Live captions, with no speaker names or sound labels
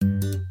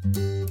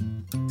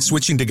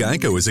Switching to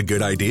Geico is a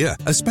good idea,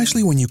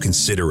 especially when you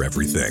consider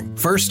everything.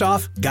 First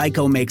off,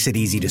 Geico makes it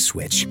easy to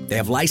switch. They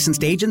have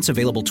licensed agents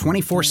available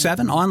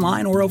 24/7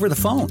 online or over the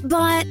phone.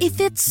 But if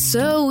it's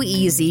so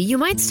easy, you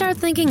might start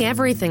thinking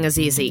everything is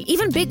easy,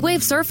 even big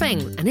wave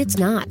surfing. And it's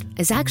not.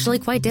 It's actually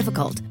quite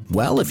difficult.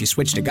 Well, if you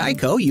switch to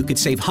Geico, you could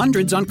save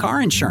hundreds on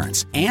car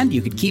insurance. And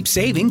you could keep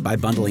saving by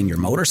bundling your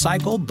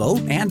motorcycle,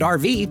 boat, and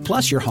RV,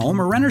 plus your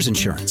home or renter's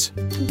insurance.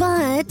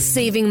 But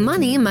saving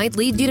money might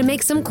lead you to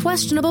make some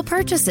questionable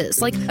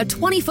purchases, like a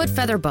 20-foot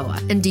feather boa.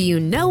 And do you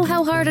know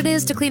how hard it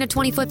is to clean a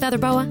 20-foot feather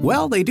boa?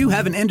 Well, they do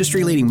have an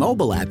industry-leading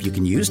mobile app you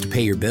can use to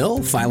pay your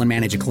bill, file and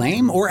manage a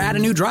claim, or add a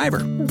new driver.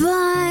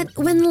 But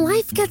when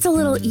life gets a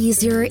little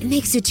easier, it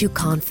makes you too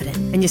confident.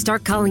 And you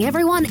start calling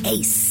everyone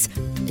Ace.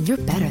 And you're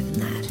better than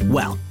that.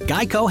 Well,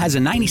 Geico has a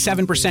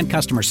 97%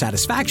 customer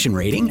satisfaction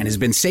rating and has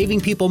been saving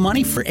people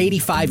money for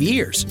 85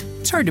 years.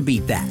 It's hard to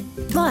beat that.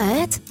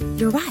 But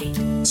you're right.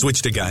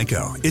 Switch to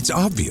Geico. It's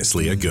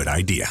obviously a good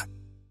idea.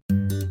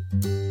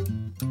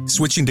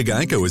 Switching to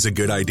Geico is a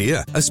good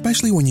idea,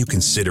 especially when you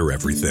consider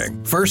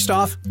everything. First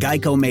off,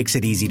 Geico makes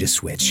it easy to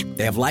switch.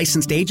 They have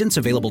licensed agents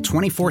available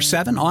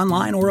 24/7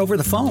 online or over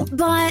the phone.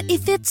 But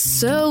if it's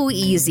so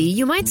easy,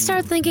 you might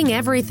start thinking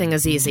everything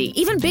is easy,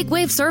 even big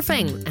wave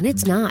surfing. And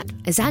it's not.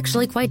 It's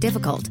actually quite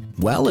difficult.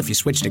 Well, if you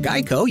switch to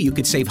Geico, you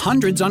could save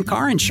hundreds on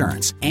car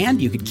insurance.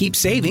 And you could keep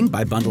saving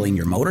by bundling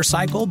your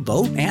motorcycle,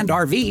 boat, and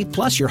RV,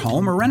 plus your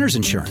home or renter's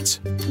insurance.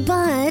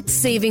 But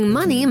saving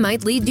money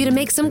might lead you to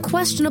make some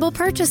questionable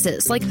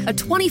purchases, like a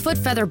 20-foot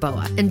feather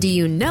boa. And do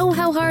you know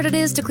how hard it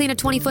is to clean a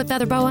 20-foot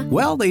feather boa?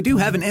 Well, they do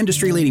have an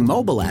industry-leading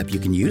mobile app you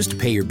can use to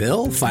pay your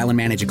bill, file and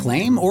manage a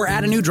claim, or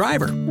add a new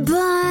driver.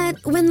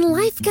 But when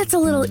life gets a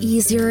little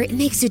easier, it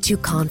makes you too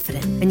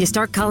confident. And you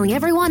start calling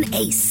everyone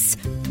Ace.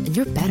 And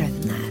you're better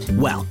than that.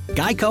 Well,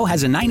 Geico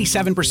has a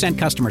 97%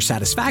 customer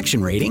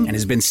satisfaction rating and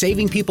has been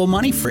saving people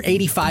money for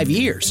 85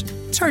 years.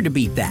 It's hard to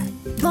beat that.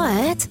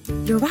 But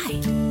you're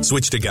right.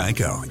 Switch to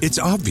Geico. It's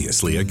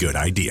obviously a good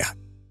idea.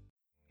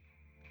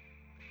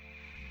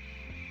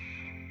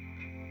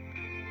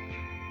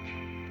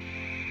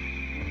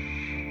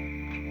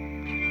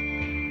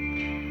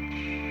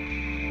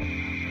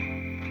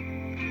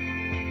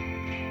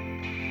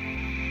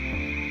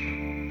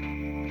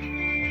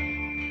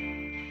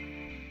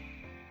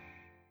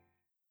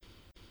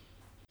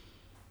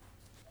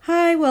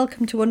 Hi,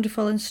 welcome to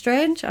Wonderful and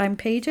Strange. I'm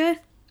PJ.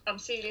 I'm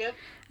Celia.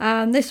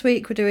 And this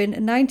week we're doing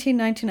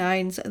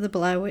 1999's The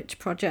Blair Witch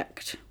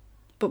Project.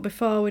 But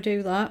before we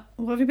do that,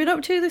 what have you been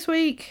up to this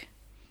week?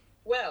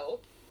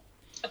 Well,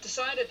 I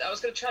decided that I was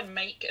going to try and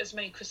make as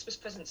many Christmas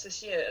presents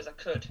this year as I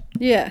could.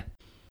 Yeah.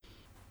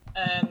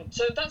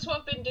 So that's what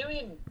I've been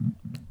doing.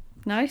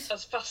 Nice.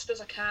 As fast as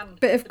I can.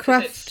 Bit of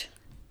craft. It's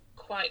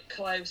quite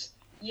close.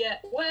 Yeah,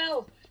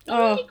 well,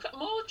 Oh. really,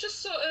 more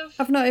just sort of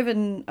I've not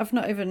even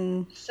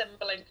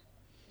assembling.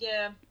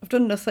 Yeah. I've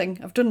done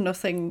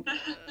nothing.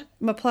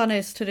 My plan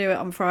is to do it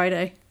on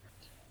Friday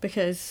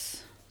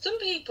because Some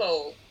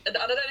people, and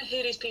I don't know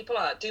who these people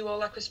are, do all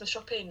their Christmas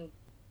shopping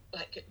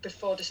like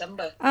before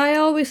December. I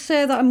always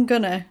say that I'm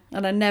gonna,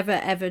 and I never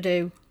ever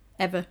do.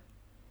 Ever.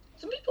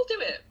 Some people do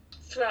it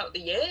throughout the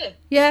year.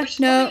 Yeah, which is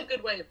no. probably a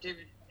good way of doing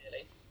it,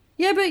 really.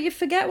 Yeah, but you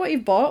forget what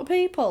you've bought,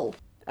 people.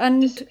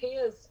 And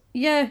Disappears.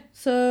 yeah,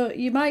 so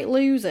you might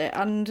lose it,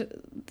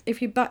 and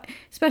if you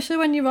especially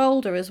when you're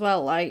older as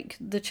well, like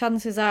the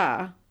chances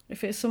are,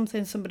 if it's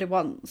something somebody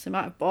wants, they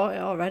might have bought it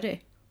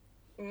already.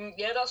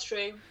 Yeah, that's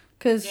true.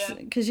 Because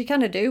you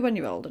kind of do when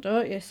you're older,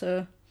 don't you?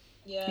 So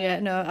yeah,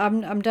 no,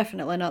 I'm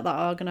definitely not that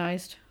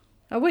organised.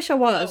 I wish I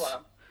was,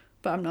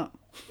 but I'm not.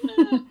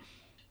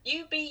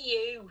 You be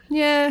you.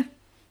 Yeah,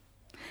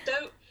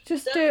 Don't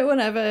do it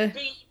whenever.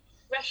 Be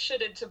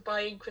pressured into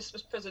buying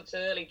Christmas presents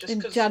early just In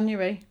because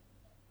January,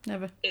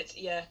 never. it's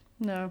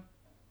No.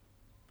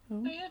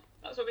 Oh yeah,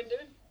 that's what I've been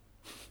doing.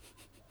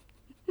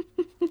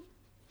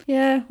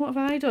 Yeah, what have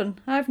I done?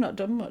 I've not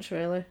done much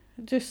really.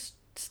 Just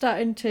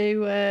starting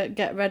to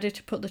get ready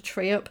to put the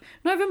tree up.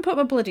 Not even put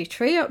my bloody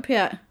tree up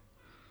yet.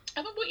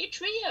 Haven't put your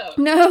tree up.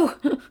 No.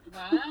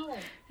 Wow.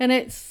 And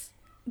it's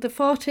the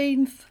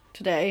 14th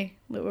today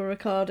that we're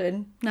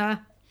recording. Nah.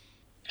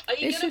 Are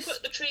you It's gonna just-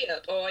 put the tree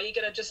up, or are you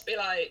gonna just be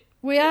like?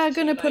 We are it's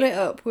going to too put late? it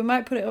up. We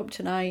might put it up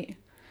tonight.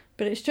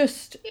 But it's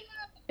just Yeah.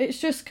 it's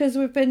just because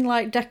we've been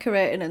like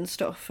decorating and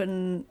stuff,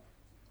 and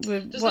we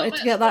There's wanted not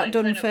to get much that point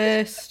done putting up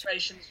Christmas first.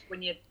 decorations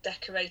when you're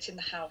decorating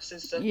the house,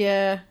 is there?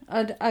 Yeah,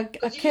 I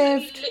 'Cause you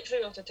caved.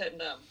 literally want to take them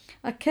down.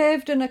 I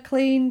caved and I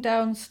cleaned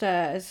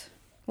downstairs.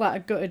 Like I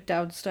gutted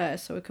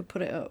downstairs so we could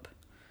put it up.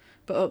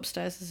 But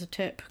upstairs is a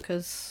tip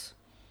because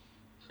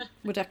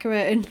we're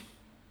decorating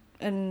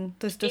and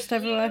there's dust If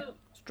everywhere. you-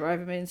 It's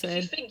driving me If you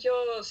insane. think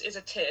yours is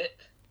a tip,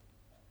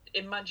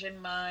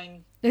 imagine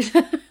mine.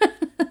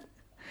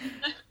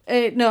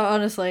 No,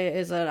 honestly, it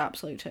is an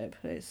absolute tip.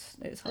 It's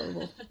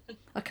horrible.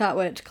 I can't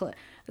wait to clean.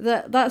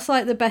 That's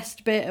like the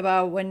best bit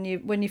about when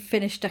you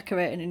finish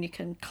decorating and you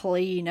can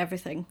clean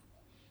everything.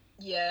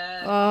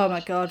 Yeah. Oh my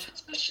god.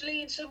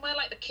 Especially in somewhere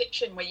like the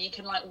kitchen where you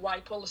can like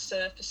wipe all the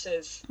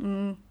surfaces.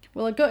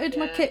 Well, I gutted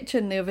my Yeah.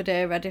 kitchen the other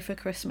day ready for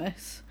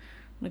Christmas.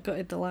 And I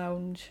gutted the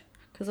lounge.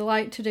 Because I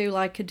like to do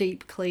like a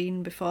deep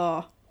clean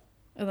before.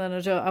 And then I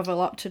don't have a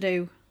lot to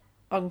do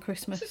on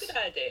Christmas. It's a good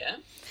idea.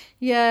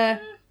 Yeah,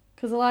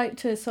 because I like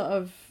to sort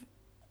of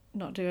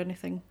not do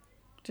anything.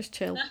 Just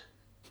chill.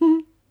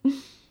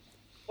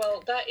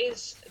 Well, that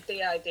is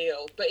the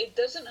ideal, but it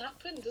doesn't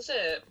happen, does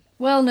it?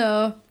 Well,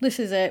 no, this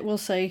is it. We'll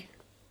see.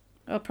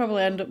 I'll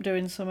probably end up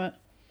doing something.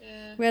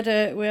 Yeah. We had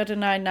a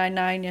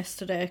 999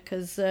 yesterday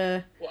because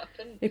What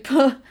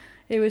happened?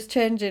 he was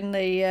changing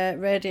the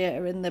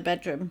radiator in the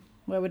bedroom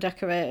where we're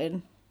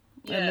decorating,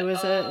 Yeah. and there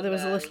was a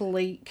no. little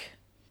leak.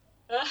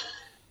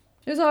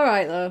 It was all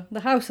right though.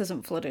 The house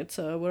isn't flooded,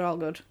 so we're all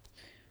good.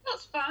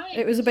 That's fine.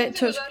 It was a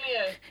bit It was touch-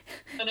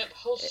 only an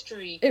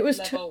upholstery It was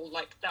level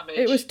like damage.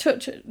 It was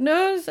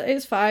No,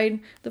 it's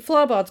fine. The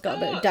floorboard's got a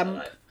bit of that's damp,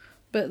 alright.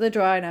 but they're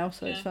dry now,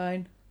 so it's Yeah.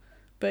 fine.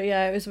 But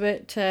yeah, it was a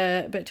bit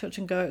touch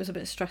and go. It was a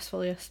bit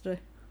stressful yesterday,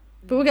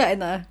 but we're getting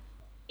there.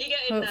 You get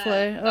in Hopefully.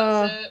 there.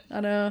 Oh, That's it. I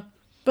know.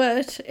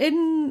 But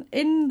in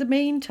the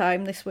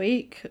meantime, this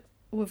week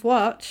we've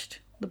watched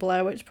The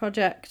Blair Witch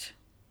Project,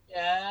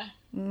 Yeah.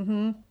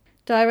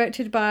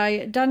 directed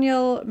by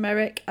Daniel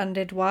Merrick and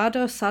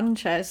Eduardo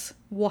Sanchez.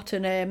 What a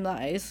name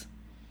that is.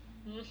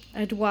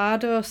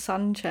 Eduardo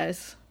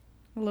Sanchez.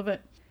 I love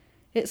it.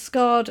 It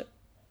scored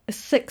a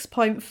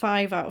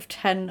 6.5 out of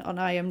 10 on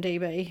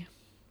IMDb.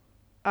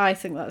 I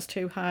think that's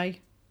too high.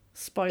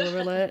 Spoiler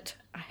alert.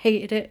 I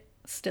hated it.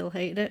 Still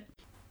hated it.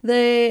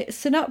 The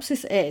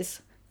synopsis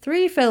is: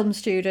 3 film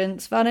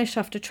students vanish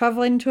after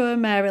travelling to a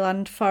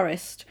Maryland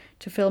forest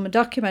to film a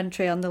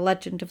documentary on the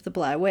legend of the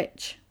Blair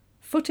Witch.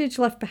 Footage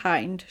left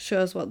behind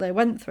shows what they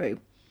went through.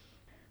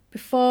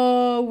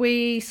 Before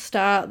we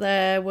start,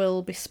 there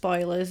will be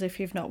spoilers if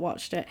you've not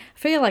watched it. I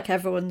feel like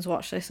everyone's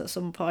watched this at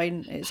some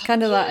point. It's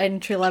kind of that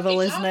entry level,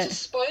 it's isn't hard it? to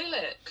spoil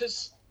it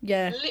because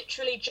Yeah.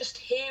 literally just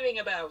hearing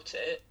about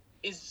it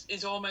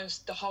is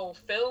almost the whole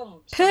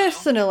film. somehow.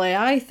 Personally,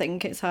 I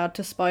think it's hard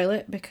to spoil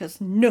it because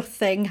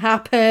nothing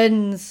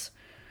happens.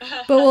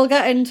 But we'll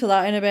get into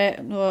that in a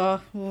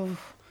bit.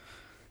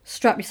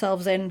 Strap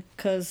yourselves in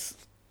because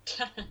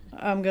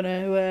I'm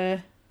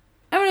gonna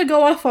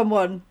go off on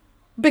one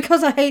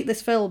because I hate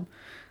this film.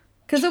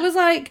 Because it was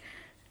like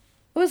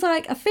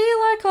I feel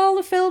like all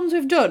the films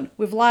we've done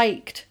we've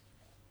liked,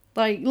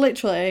 like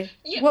literally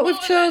Yeah, what well,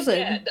 we've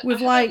chosen we've I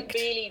haven't liked.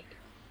 really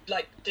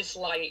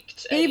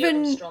disliked any of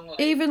them strongly.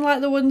 Even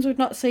like the ones we've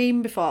not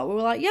seen before, we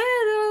were like, yeah,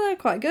 no, they're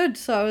quite good.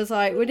 So I was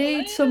like, we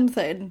need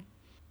something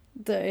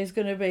that is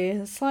going to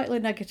be slightly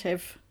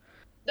negative.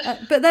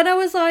 But then I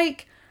was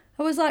like,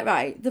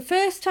 right. The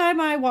first time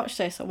I watched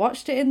this, I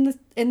watched it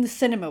in the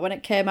cinema when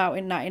it came out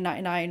in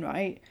 1999.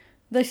 Right,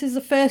 this is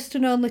the first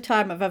and only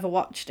time I've ever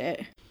watched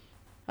it,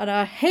 and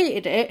I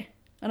hated it.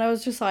 And I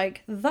was just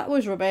like, that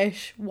was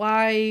rubbish.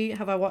 Why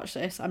have I watched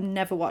this? I'm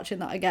never watching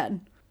that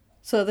again.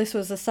 So this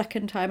was the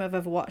second time I've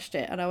ever watched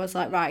it, and I was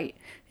like, right,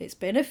 it's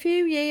been a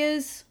few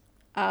years.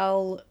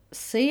 I'll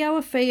see how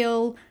I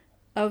feel.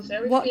 I'm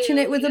watching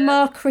it with a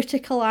more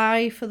critical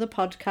eye for the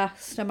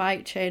podcast. I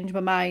might change my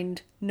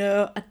mind.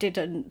 No, I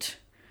didn't.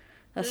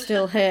 I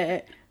still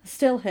hate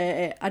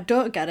it. I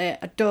don't get it.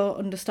 I don't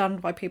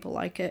understand why people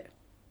like it.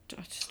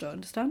 I just don't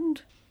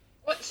understand.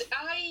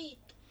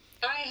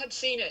 I had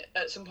seen it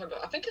at some point,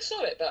 but I think I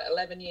saw it about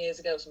 11 years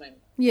ago or something.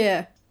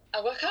 Yeah.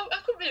 I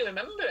couldn't really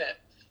remember it.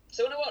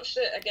 So when I watched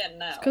it again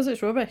now, Because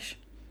it's rubbish.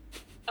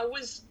 I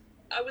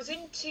was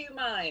in two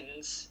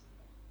minds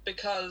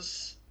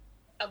because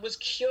I was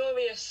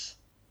curious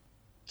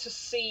to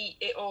see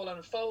it all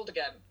unfold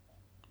again.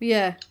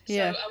 Yeah,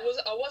 yeah. So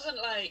I wasn't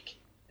like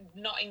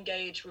not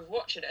engaged with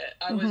watching it.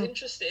 I was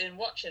interested in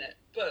watching it,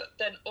 but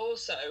then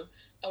also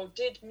I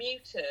did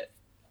mute it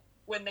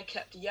when they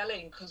kept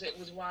yelling because it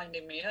was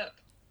winding me up.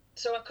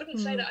 So I couldn't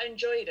say that I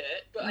enjoyed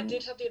it, but I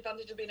did have the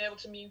advantage of being able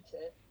to mute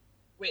it,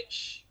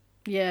 which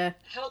Yeah.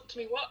 helped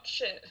me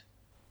watch it.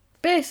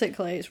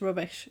 Basically, it's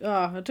rubbish.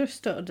 Oh, I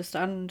just don't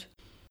understand.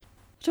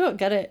 I don't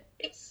get it.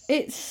 It's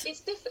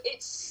different.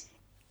 It's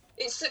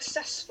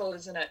successful,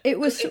 isn't it? It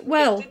was- It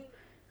well- didn't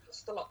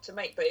cost a lot to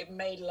make, but it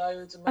made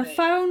loads of I money.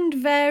 found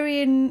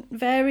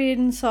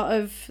varying sort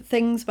of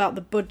things about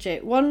the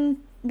budget.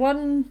 One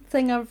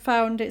thing I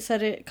found, it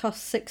said it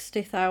cost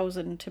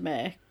 60,000 to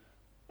make,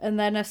 and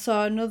then I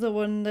saw another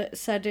one that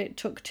said it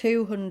took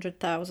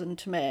 200,000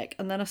 to make,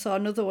 and then I saw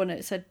another one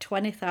that said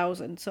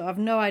 20,000. So I've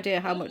no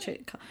idea how much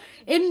it cost.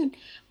 In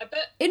I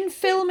bet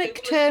filmic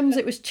it was- terms,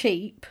 it was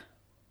cheap.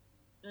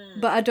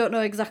 But I don't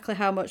know exactly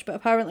how much, but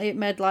apparently it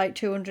made like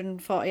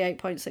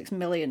 248.6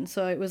 million.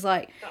 So it was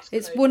like, That's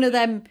it's crazy. one of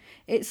them,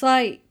 it's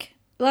like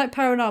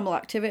Paranormal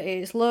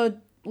Activity. It's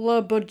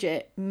low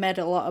budget, made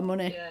a lot of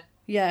money. Yeah.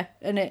 Yeah,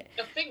 and it,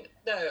 I think,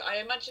 though, I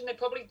imagine they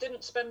probably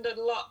didn't spend a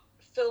lot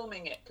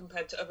filming it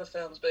compared to other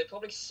films, but they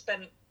probably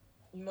spent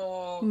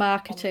more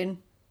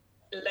marketing.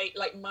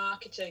 on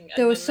marketing.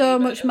 There was so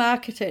labour. much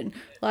marketing.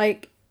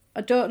 Like, I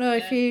don't know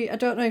if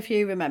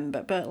you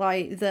remember, but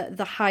like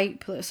the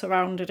hype that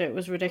surrounded it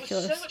was There was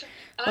ridiculous. so much.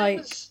 I Like-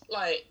 was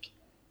like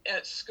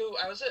at school.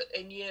 I was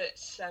in year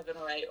 7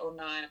 or 8 or 9.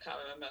 I can't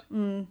remember.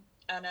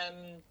 And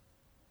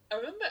I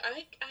remember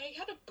I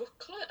had a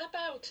booklet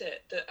about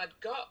it that I'd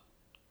got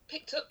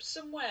picked up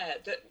somewhere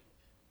that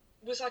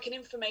was like an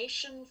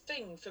information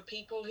thing for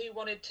people who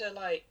wanted to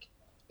like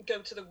go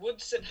to the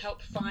woods and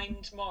help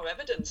find more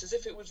evidence, as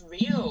if it was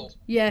real.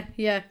 Yeah.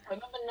 I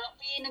remember not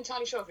being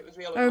entirely sure if it was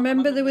real or I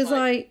remember not.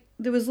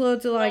 there was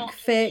loads of like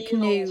fake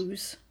real.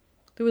 news.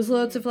 There was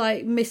loads of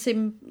like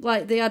missing,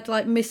 like they had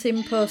like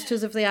missing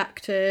posters of the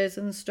actors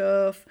and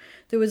stuff.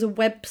 There was a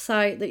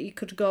website that you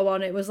could go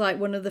on. It was like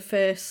one of the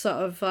first sort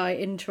of like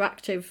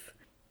interactive,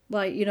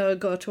 like, you know,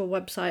 go to a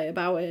website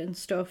about it and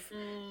stuff.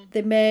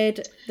 They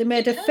made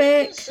a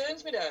fake.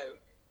 Concerns me though.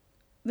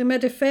 They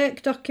made a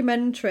fake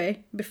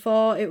documentary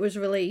before it was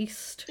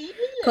released Really?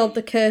 called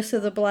The Curse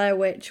of the Blair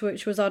Witch,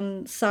 which was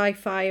on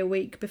Sci-Fi a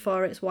week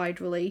before its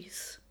wide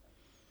release.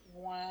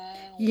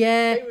 Wow.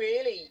 Yeah. They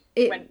really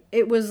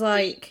It was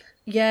like,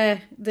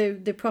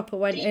 they proper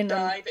went deep in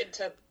dive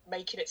into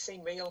making it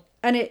seem real.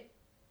 and it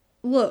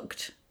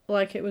looked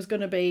like it was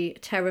going to be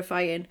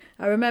terrifying.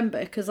 I remember,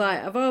 because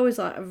I've always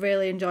I've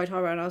really enjoyed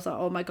horror, and I was like,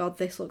 oh my god,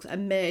 this looks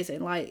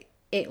amazing, like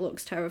it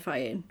looks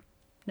terrifying.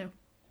 No,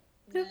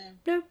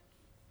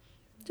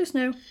 just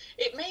no.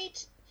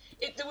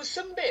 There was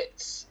some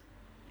bits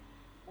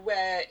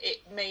where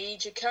it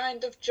made you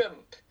kind of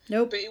jump.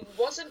 Nope. But it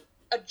wasn't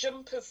a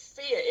jump of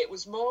fear, it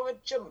was more a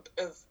jump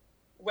of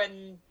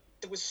when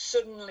there was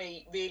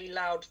suddenly really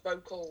loud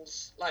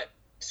vocals, like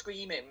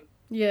screaming.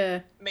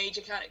 Yeah. Made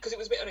you kind of, because it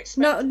was a bit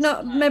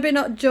unexpected. Maybe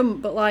not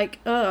jump, but like,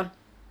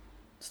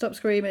 stop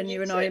screaming, Mute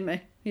you're annoying it.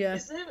 me. Yeah.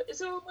 Is there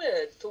a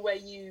word for where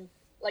you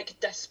like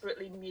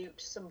desperately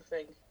mute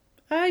something?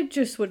 I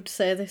just would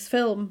say this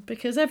film,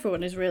 because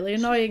everyone is really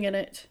annoying in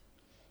it.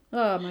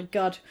 Oh my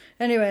god.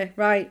 Anyway,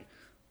 right,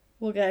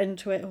 we'll get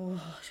into it.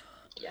 Oh.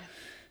 Yeah.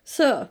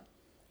 So,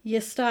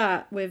 you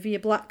start with your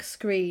black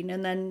screen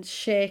and then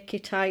shaky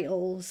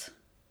titles.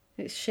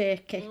 It's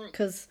shaky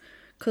because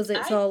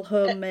it's all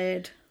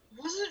homemade.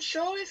 Wasn't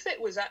sure if it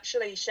was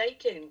actually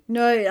shaking.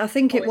 No, I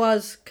think it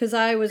was, because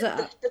I was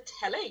at the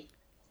telly.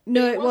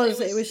 No, It was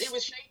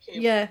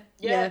shaking. Yeah.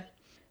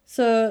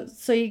 So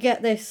you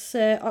get this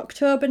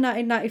October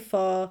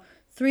 1994.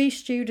 3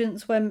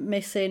 students went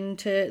missing.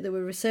 They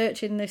were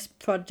researching this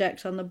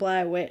project on the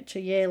Blair Witch.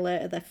 A year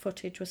later, their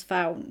footage was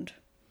found.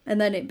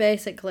 And then it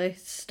basically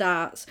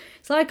starts.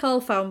 It's like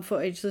all found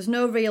footage. There's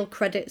no real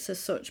credits as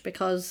such,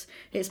 because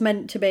it's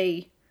meant to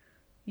be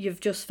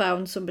you've just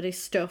found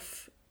somebody's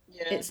stuff.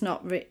 Yeah. It's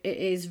not. It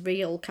is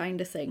real kind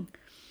of thing.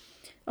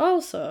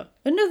 Also,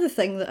 another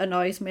thing that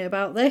annoys me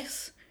about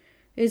this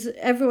is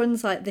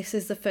everyone's like, this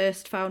is the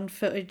first found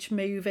footage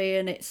movie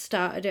and it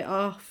started it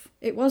off.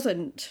 It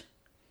wasn't.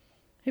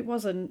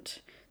 One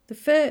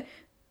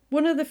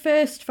of the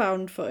first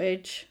found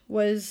footage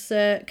was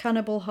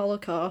Cannibal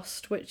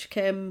Holocaust, which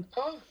came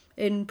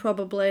in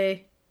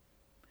probably,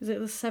 is it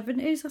the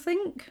 70s, I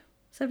think?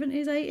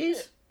 70s,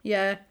 80s?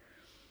 Yeah.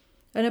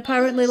 And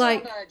apparently,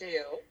 like,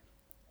 ideal.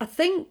 I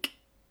think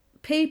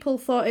people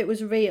thought it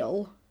was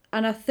real,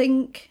 and I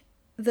think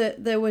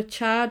that there were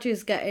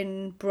charges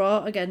getting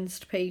brought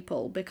against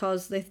people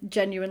because they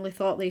genuinely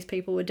thought these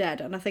people were dead,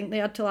 and I think they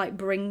had to like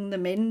bring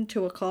them in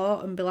to a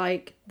court and be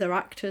like, they're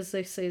actors,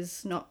 this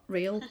is not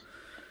real.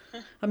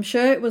 I'm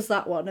sure it was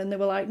that one, and they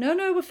were like, no,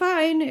 we're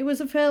fine, it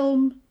was a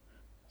film,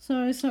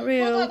 so it's not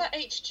real. What about that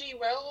H.G.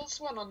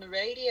 Wells one on the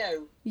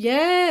radio?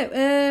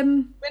 Yeah,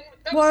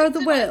 War of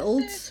the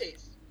Worlds.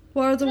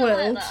 War of the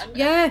Worlds.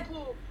 Yeah.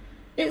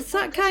 It's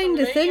that kind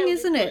of thing,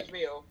 isn't it?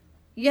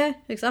 Yeah,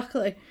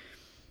 exactly.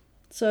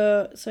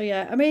 So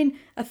yeah, I mean,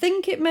 I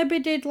think it maybe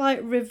did like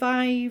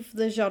revive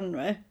the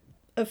genre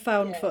of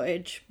found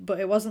footage, but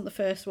it wasn't the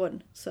first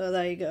one. So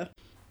there you go.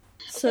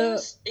 So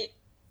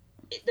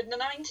in the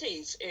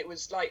 90s, it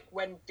was like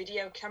when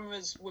video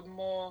cameras were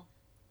more,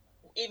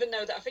 even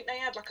though that I think they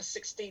had like a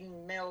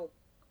 16mm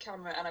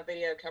camera and a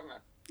video camera.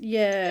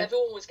 Yeah.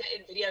 Everyone was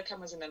getting video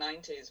cameras in the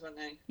 90s, weren't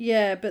they?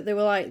 Yeah, but they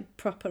were like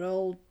proper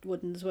old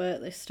ones,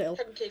 weren't they? Still.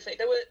 They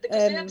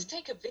had to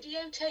take a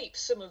videotape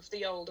some of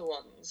the older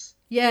ones.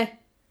 Yeah,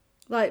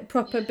 like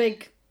proper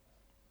big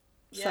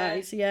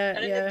size. Yeah,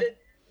 and yeah.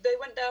 They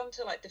went down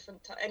to like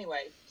different.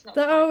 Anyway, it's not.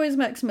 That always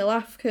makes me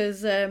laugh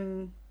because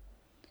in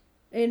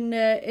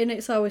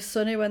It's Always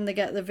Sunny, when they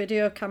get the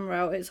video camera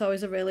out, it's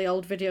always a really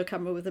old video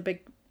camera with a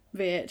big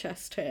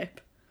VHS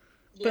tape.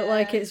 Yeah. But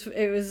like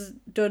it was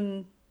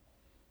done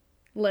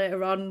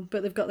later on,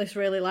 but they've got this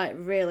really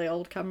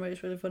old camera.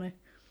 It's really funny.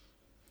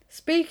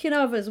 Speaking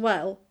of as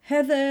well,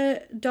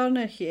 Heather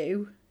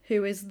Donahue,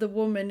 who is the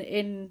woman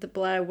in The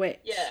Blair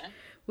Witch,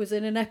 was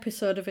in an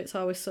episode of It's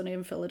Always Sunny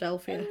in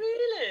Philadelphia. Oh,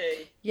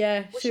 really?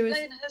 Yeah, she was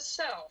playing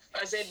herself,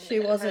 as in she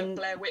wasn't her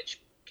Blair Witch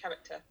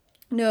character.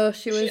 No,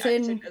 she was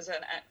acting as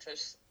an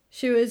actress.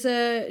 She was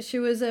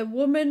a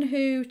woman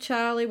who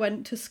Charlie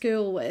went to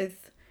school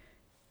with,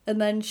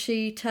 and then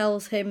she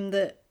tells him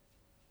that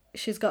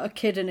she's got a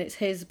kid and it's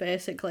his,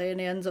 basically, and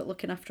he ends up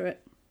looking after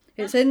it.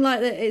 It's in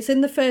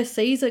the first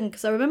season,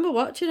 because I remember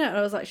watching it and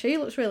I was like, she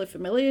looks really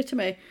familiar to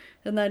me,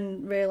 and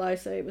then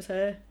realised that it was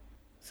her.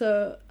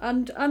 So,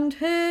 and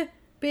her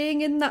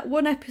being in that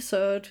one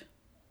episode,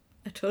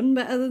 a ton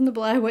better than the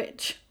Blair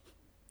Witch.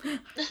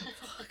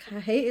 Fuck, I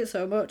hate it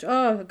so much.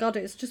 Oh God,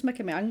 it's just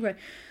making me angry.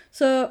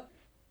 So,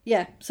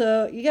 yeah,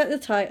 so you get the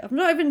title. I've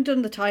not even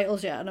done the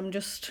titles yet, and I'm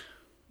just,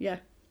 yeah,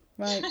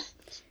 right.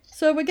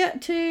 So we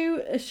get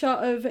to a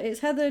shot of, it's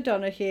Heather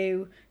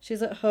Donahue,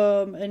 she's at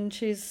home, and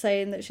she's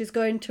saying that she's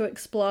going to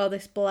explore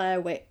this Blair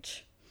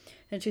Witch.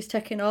 And she's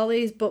taking all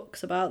these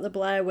books about the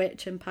Blair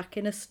Witch and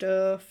packing her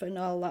stuff and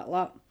all that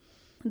lot.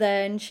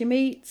 Then she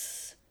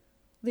meets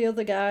the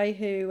other guy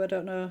who, I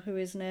don't know who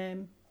his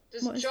name.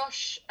 There's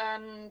Josh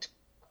and...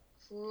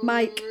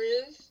 Mike.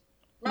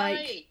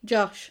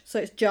 Josh. So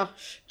it's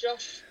Josh.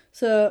 Josh.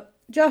 So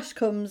Josh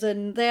comes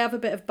and they have a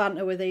bit of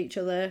banter with each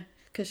other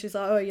because she's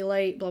like, oh, you're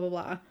late, blah, blah,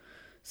 blah.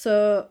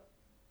 So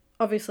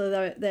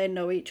obviously they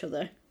know each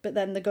other, but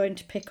then they're going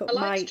to pick up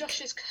Mike. I liked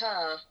Josh's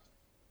car.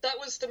 That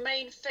was the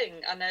main thing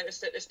I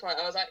noticed at this point.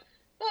 I was like,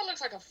 that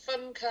looks like a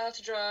fun car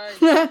to drive.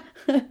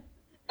 I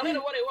don't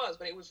know what it was,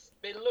 but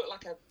it looked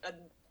like a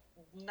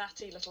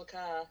natty little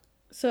car.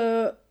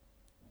 So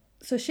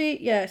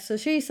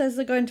she says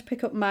they're going to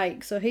pick up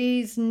Mike, so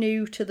he's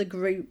new to the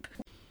group.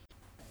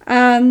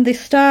 And they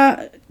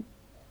start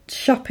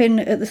shopping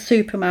at the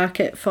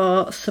supermarket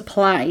for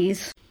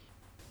supplies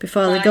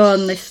before they go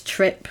on this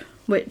trip,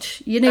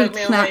 which you need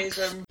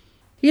snacks.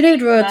 You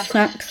need road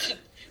snacks.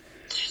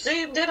 She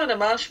zoomed in on the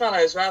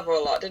marshmallows rather a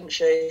lot, didn't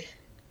she?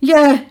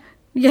 Yeah.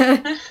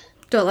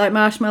 Don't like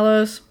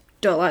marshmallows.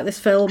 Don't like this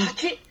film.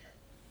 Do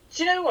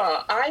you know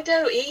what? I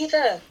don't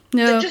either.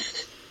 No.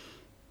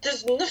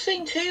 There's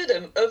nothing to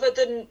them other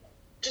than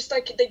just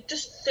like they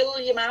just fill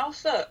your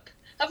mouth up.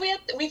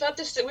 We've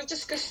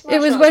discussed.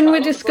 It was when we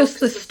discussed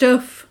the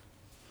stuff.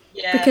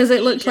 Yeah. Because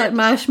it looked like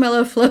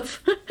marshmallow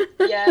fluff.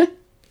 Yeah.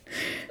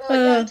 I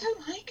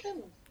don't like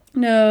them.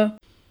 No.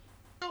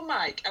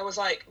 Mike, I was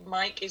like,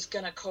 Mike is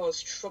gonna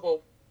cause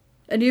trouble.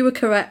 And you were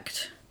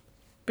correct,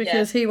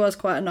 because he was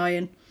quite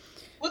annoying.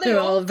 Well, they were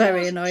all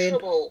very annoying.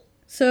 Trouble.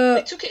 So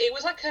they took it. It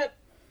was like a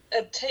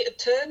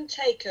turn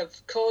take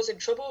of causing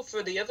trouble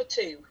for the other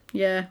two.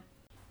 Yeah.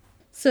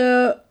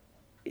 So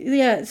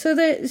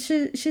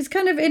she's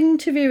kind of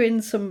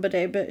interviewing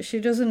somebody, but she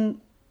doesn't.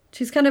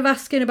 She's kind of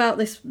asking about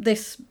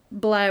this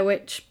Blair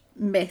Witch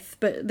myth,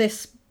 but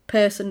this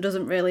person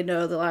doesn't really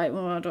know. They're like,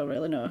 well, I don't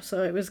really know.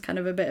 So it was kind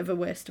of a bit of a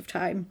waste of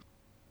time.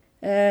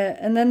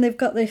 And then they've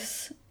got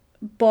this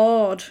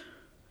board,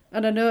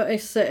 and I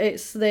noticed that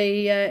it's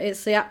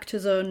the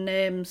actors' own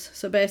names.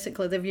 So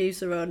basically, they've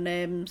used their own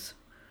names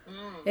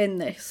in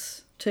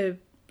this to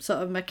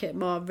sort of make it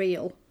more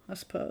real, I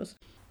suppose.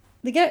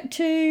 They get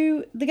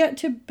to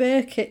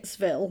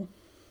Burkittsville,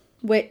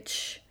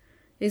 which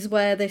is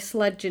where this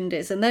legend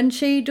is. And then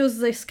she does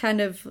this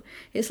kind of...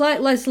 It's like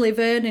Leslie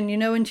Vernon, you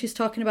know, when she's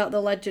talking about the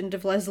legend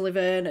of Leslie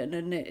Vernon.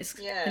 And it's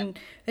and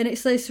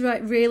it's this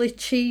like really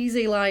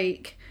cheesy,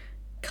 like,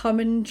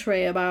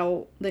 commentary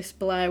about this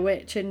Blair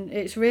Witch. And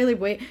it's really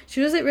weird.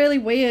 She does it really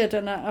weird.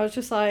 And I was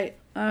just like,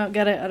 I don't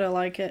get it. I don't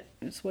like it.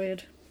 It's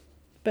weird.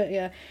 But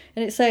yeah,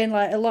 and it's saying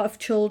like a lot of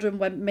children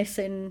went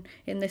missing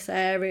in this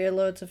area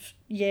loads of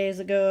years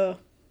ago.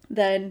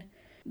 Then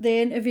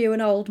they interview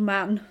an old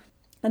man.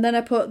 And then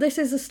I put, this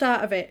is the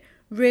start of it,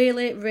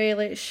 really,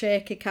 really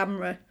shaky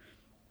camera.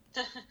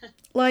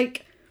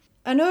 Like,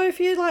 I know if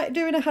you're like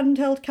doing a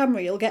handheld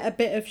camera, you'll get a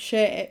bit of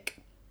shake.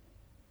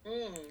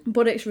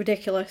 But it's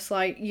ridiculous.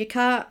 Like, you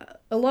can't,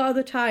 a lot of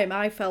the time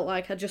I felt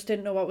like I just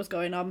didn't know what was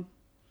going on.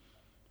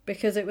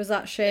 Because it was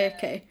that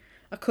shaky.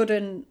 I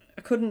couldn't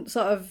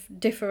sort of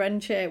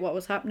differentiate what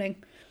was happening.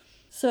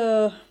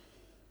 So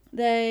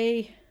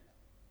they're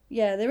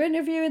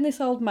interviewing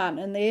this old man,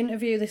 and they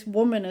interview this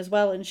woman as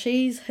well, and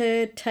she's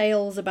heard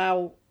tales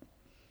about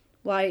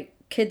like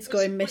kids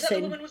going missing. Was that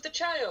the woman with the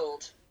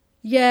child?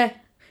 Yeah,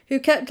 who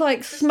kept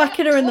like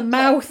smacking her in the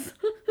mouth.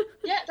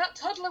 Yeah, that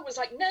toddler was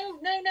like, no,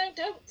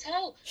 don't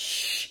tell.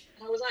 Shh.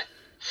 And I was like,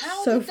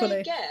 how so did funny.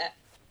 They get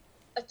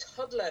a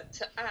toddler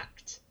to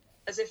act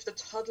as if the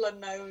toddler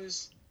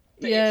knows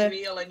that it's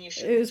real and you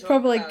shouldn't? It was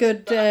probably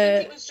good.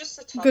 It was just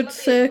the toddler good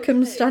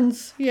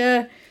circumstance.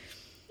 Yeah.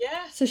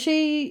 Yeah. So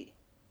she's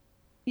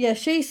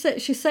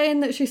saying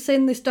that she's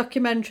seen this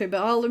documentary,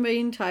 but all the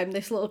meantime,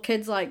 this little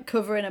kid's like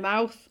covering her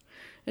mouth,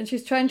 and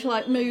she's trying to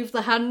like move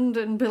the hand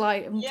and be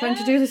like, I'm trying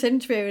to do this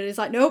interview, and he's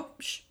like,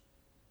 nope, shh,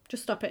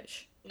 just stop it.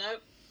 Shh. No,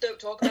 don't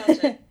talk about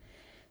it.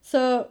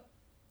 So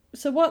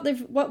what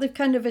they've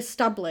kind of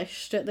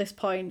established at this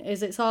point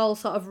is it's all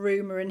sort of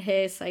rumour and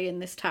hearsay in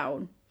this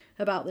town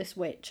about this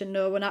witch, and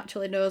no one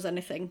actually knows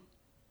anything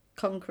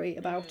concrete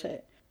about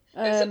it.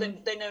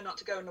 Except they know not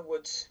to go in the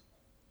woods.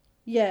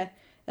 Yeah,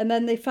 and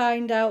then they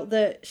find out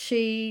that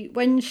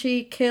when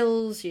she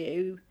kills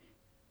you,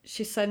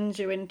 she sends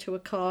you into a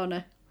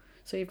corner,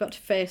 so you've got to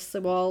face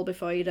the wall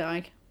before you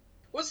die.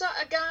 Was that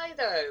a guy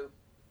though?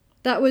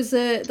 That was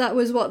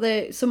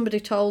what somebody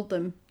told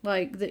them,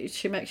 like that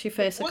she makes you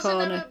face a corner.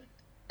 Wasn't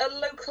there a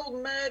local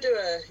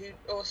murderer who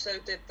also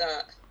did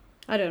that?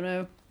 I don't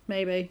know,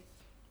 maybe.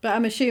 But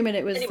I'm assuming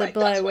it was Anyway, the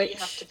Blair that's Witch. what you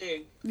have to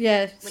do.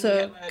 Yeah, you so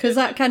get murdered because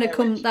that by kind of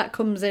Blair Witch.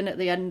 comes in at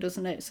the end,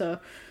 doesn't it? So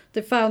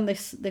they found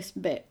this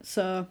bit.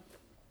 So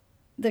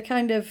they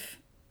kind of,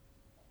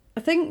 I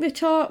think they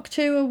talk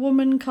to a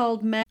woman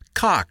called Mary.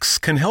 Cox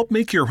can help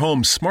make your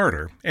home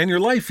smarter and your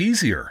life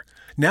easier.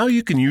 Now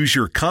you can use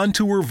your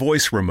Contour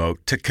voice remote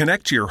to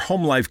connect to your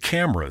home life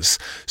cameras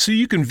so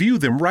you can view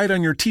them right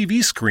on your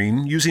TV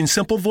screen using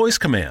simple voice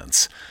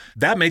commands.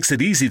 That makes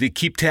it easy to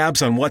keep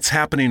tabs on what's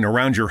happening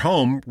around your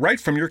home right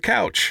from your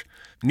couch.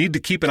 Need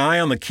to keep an eye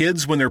on the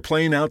kids when they're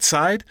playing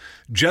outside?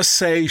 Just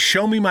say,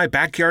 "Show me my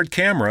backyard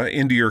camera"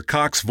 into your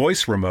Cox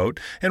voice remote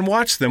and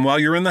watch them while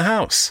you're in the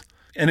house.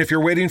 And if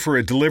you're waiting for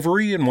a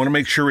delivery and want to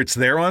make sure it's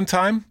there on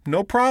time,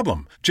 no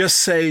problem. Just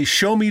say,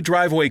 "Show me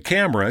driveway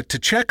camera" to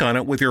check on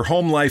it with your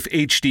Home Life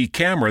HD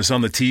cameras on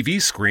the TV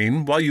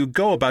screen while you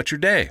go about your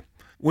day.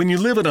 When you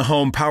live in a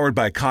home powered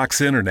by Cox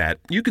Internet,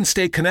 you can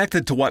stay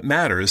connected to what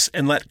matters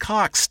and let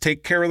Cox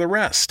take care of the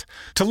rest.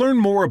 To learn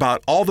more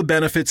about all the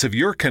benefits of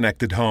your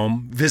connected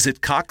home,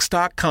 visit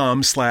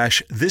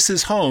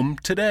cox.com/thisishome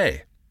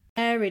today.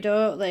 Mary,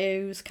 don't they?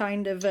 Who's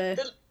kind of a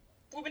The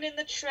woman in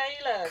the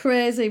trailer.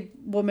 crazy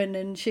woman,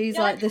 and she's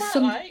Yeah, like, I "There's quite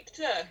some." liked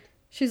her.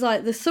 She's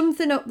like, "There's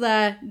something up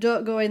there.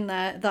 Don't go in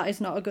there. That is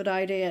not a good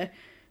idea."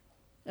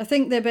 I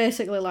think they're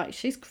basically like,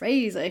 "She's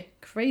crazy.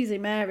 Crazy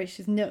Mary.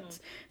 She's nuts."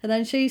 And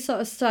then she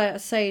sort of started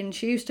saying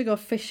she used to go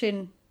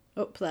fishing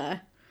up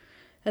there.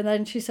 And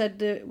then she said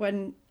that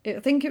I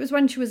think it was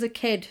when she was a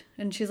kid,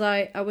 and she's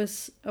like, I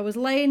was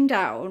laying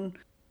down,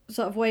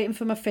 sort of waiting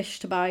for my fish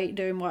to bite,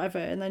 doing whatever.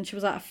 And then she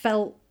was like, I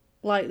felt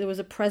like there was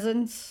a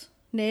presence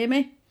near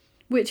me,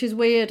 which is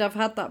weird. I've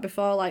had that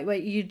before. Like,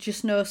 wait, you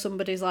just know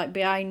somebody's like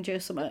behind you or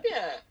something.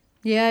 Yeah.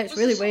 Yeah, it's Was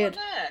really there weird.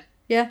 someone there?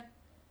 Yeah.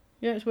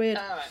 Yeah, it's weird.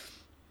 Alright.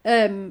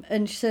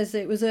 And she says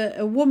it was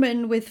a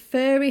woman with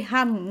furry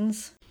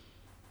hands.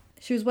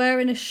 She was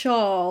wearing a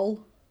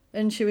shawl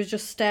and she was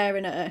just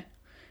staring at her.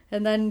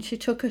 And then she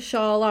took her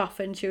shawl off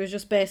and she was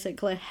just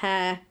basically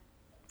hair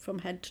from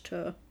head to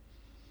toe.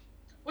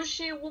 Was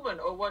she a woman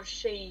or was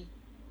she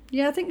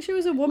Yeah, I think she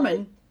was a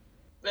woman.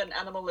 an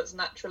animal that's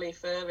naturally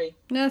furry?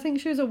 No, I think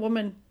she was a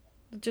woman.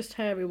 Just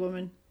hairy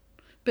woman.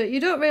 But you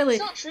don't really...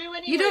 It's not true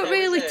anyway. You don't though,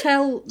 really is it?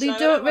 tell... They So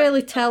don't I'm really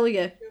like, tell I'm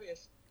you.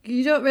 curious.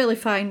 You don't really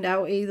find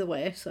out either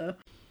way, so...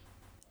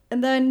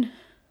 And then,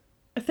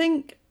 I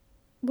think...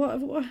 Why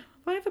have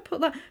I put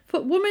that?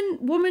 Put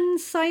woman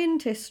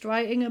scientist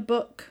writing a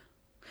book.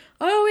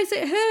 Oh, is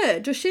it her?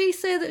 Does she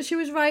say that she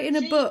was writing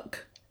a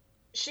book?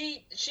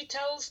 She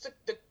tells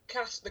the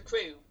cast, the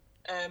crew,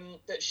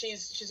 that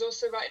she's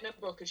also writing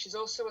a book and she's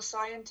also a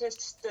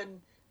scientist and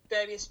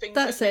various things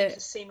That's that make it. her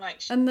seem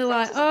like she And they're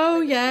like, practices oh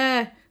privacy,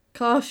 yeah, of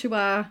course you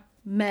are,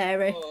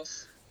 Mary. of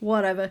course.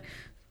 Whatever.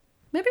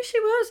 Maybe she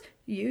was.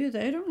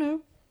 They don't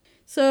know.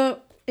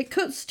 So it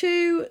cuts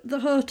to the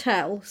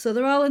hotel. So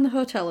they're all in the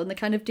hotel and they're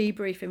kind of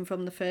debriefing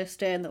from the first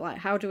day and they're like,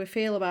 how do we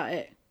feel about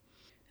it?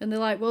 And they're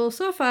like, well,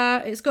 so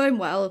far it's going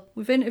well.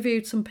 We've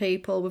interviewed some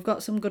people. We've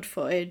got some good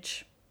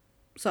footage.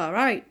 It's all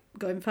right.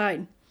 Going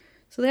fine.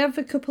 So they have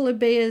a couple of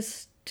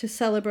beers to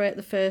celebrate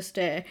the first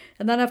day.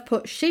 And then I've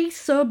put, she's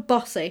so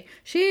bossy.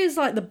 She is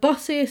like the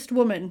bossiest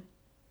woman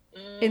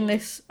in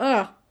this.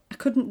 Oh, I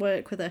couldn't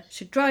work with her.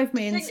 She'd drive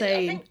me I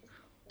insane. think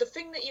the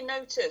thing that you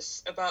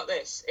notice about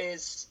this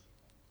is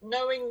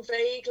knowing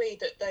vaguely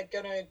that they're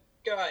gonna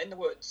go out in the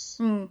woods.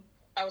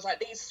 I was like,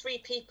 these three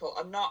people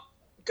are not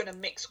gonna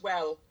mix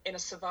well in a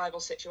survival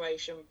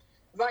situation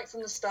right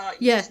from the start.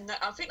 Yeah.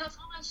 I think that's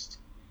almost,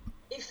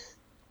 if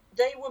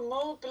they were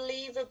more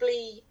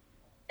believably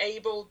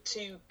able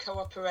to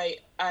cooperate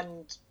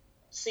and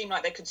seem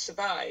like they could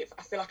survive,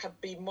 I feel like I'd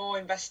be more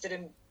invested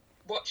in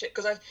watch it,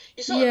 because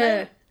you sort of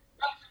know,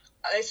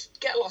 they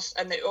get lost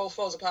and it all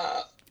falls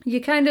apart. You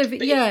kind of,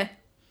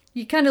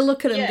 you kind of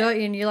look at them, Yeah. don't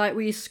you? And you're like,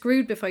 well, you're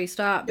screwed before you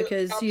start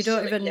because you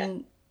don't Absolutely,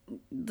 even.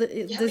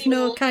 There's haven't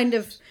no even kind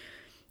of.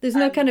 There's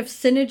no kind of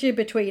synergy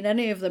between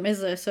any of them,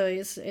 is there? So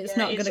it's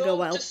not going to go all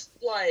well. Just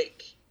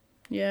like,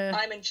 Yeah.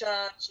 I'm in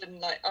charge and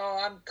like, oh,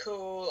 I'm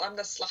cool, I'm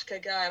the slacker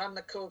guy and I'm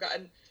the cool guy,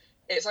 and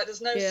it's like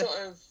there's no sort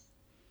of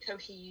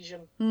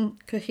cohesion.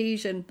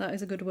 Cohesion. That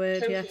is a good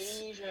word. Yes.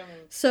 Cohesion.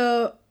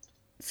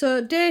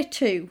 So day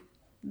 2,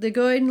 they're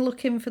going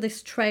looking for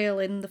this trail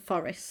in the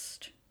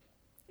forest.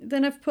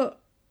 Then I've put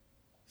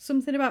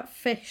something about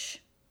fish.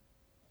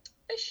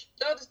 Fish.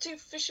 Oh, there's two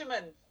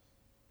fishermen.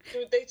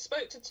 They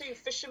spoke to two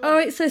fishermen. Oh,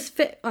 it says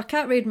I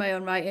can't read my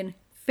own writing.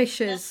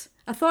 Fishers.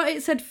 I thought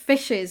it said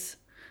fishes.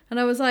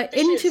 And I was like,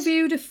 Fishes.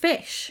 interviewed a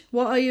fish.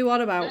 What are you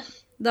on about?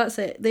 That's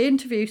it. They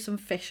interview some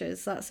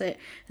fishers. That's it.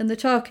 And they're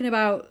talking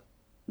about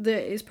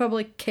it's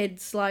probably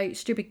kids, like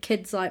stupid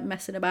kids, like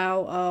messing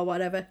about or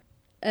whatever.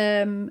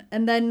 And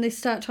then they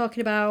start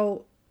talking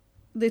about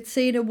they'd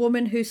seen a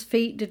woman whose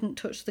feet didn't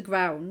touch the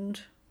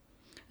ground,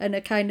 and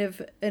a kind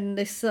of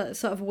this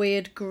sort of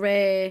weird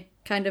grey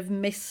kind of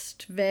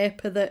mist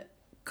vapour that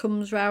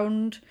comes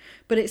round,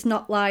 but it's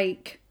not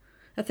like,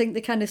 I think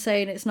they're kind of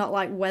saying it's not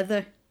like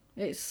weather,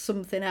 it's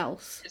something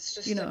else. It's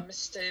just you know, a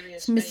mysterious.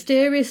 it's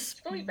mysterious.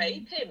 It's probably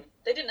vaping.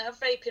 They didn't have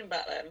vaping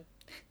back then.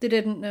 They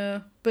didn't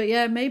know. But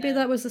yeah, maybe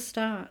that was the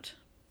start.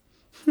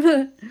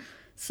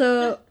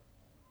 So,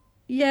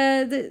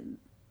 yeah,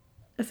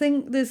 I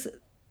think there's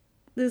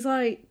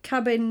like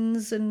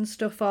cabins and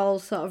stuff all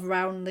sort of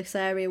around this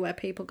area where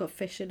people go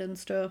fishing and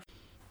stuff.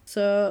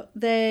 So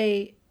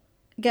they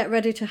get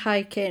ready to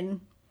hike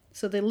in.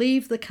 So they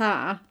leave the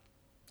car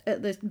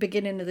at the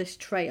beginning of this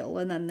trail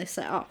and then they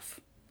set off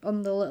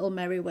on the little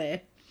merry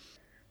way.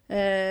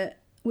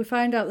 We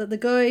find out that they're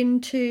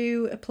going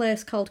to a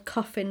place called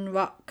Coffin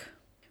Rock,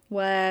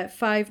 where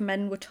 5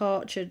 men were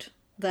tortured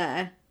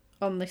there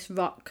on this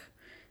rock,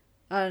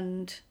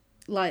 and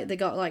like they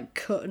got like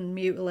cut and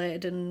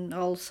mutilated and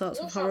all sorts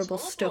of horrible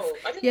stuff.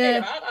 I didn't hear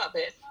about that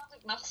bit. It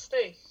sounded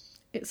nasty.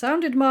 It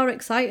sounded more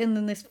exciting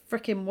than this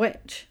freaking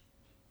witch,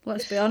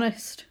 let's be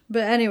honest.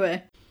 But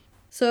anyway,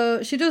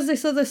 so she does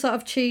this other sort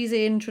of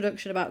cheesy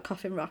introduction about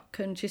Coffin Rock,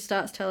 and she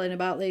starts telling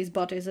about these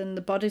bodies, and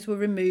the bodies were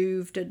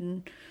removed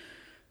and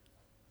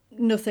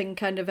nothing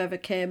kind of ever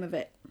came of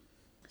it.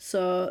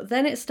 So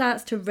then it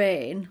starts to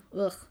rain,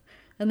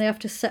 and they have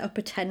to set up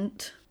a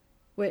tent,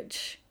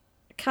 which,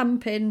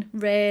 camping,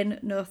 rain,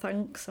 no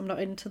thanks, I'm not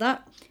into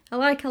that. I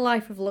like a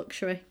life of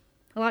luxury.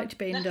 I like to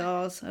be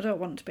indoors. I don't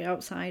want to be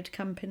outside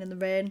camping in the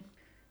rain.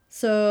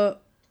 So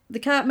they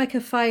can't make a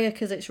fire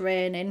because it's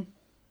raining.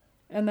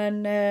 And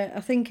then I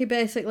think he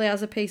basically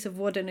has a piece of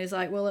wood and he's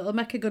like, well, it'll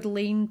make a good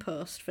lean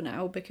post for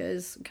now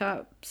because I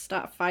can't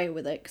start a fire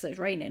with it because it's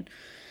raining.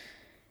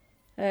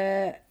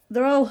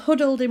 They're all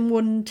huddled in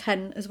one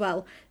tent as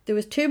well. There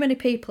was too many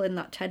people in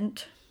that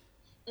tent.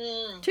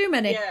 Too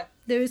many. Yeah.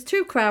 It was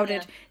too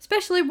crowded. Yeah.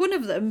 Especially one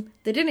of them,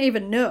 they didn't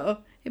even know.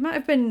 It might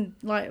have been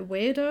like a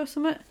weirdo or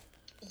something.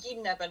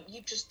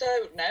 You just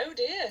don't know,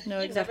 do you? No,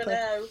 you exactly.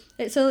 Never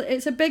know.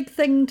 It's a big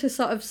thing to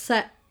sort of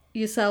set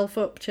yourself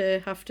up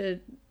to have to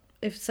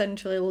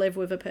essentially live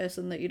with a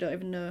person that you don't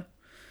even know.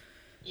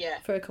 Yeah.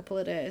 For a couple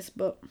of days,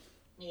 but.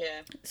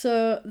 Yeah.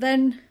 So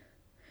then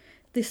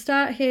they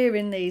start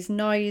hearing these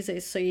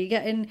noises. So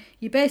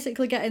you're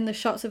basically getting the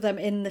shots of them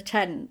in the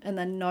tent and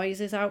then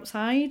noises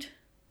outside.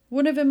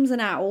 One of them's an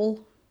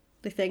owl,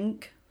 they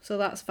think, so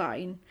that's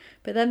fine.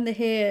 But then they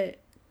hear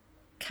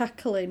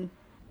cackling,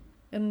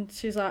 and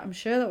she's like, I'm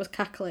sure that was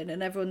cackling,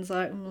 and everyone's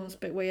like, that's a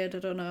bit weird, I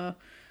don't know,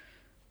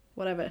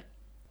 whatever.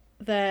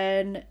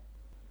 Then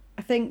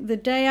I think the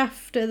day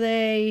after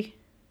they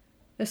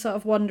are sort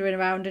of wandering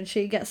around and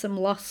she gets them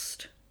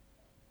lost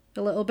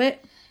a little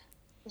bit.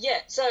 Yeah,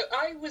 so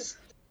I was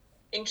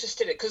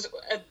interested in it because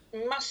a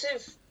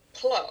massive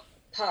plot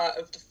part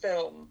of the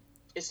film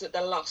is that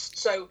they're lost.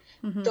 So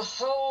the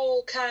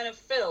whole kind of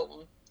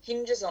film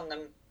hinges on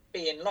them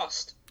being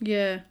lost.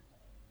 Yeah.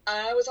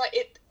 And I was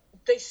like,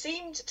 they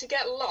seemed to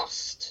get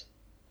lost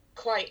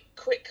quite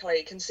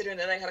quickly, considering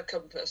that they had a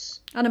compass.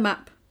 And a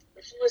map.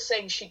 She was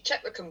saying she'd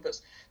checked the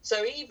compass.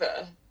 So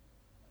either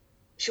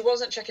she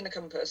wasn't checking the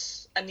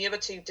compass and the other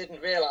two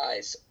didn't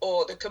realise,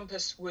 or the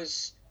compass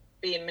was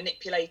being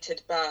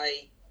manipulated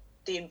by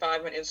the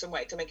environment in some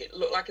way to make it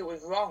look like it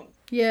was wrong.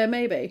 Yeah,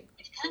 maybe.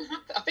 It can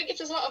happen. I think if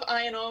there's a lot of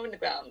iron ore in the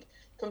ground,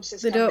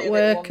 compasses they don't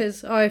work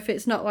or if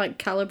it's not like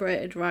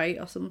calibrated right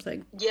or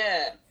something.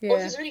 Yeah. Or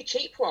if it's a really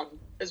cheap one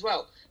as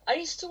well. I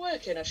used to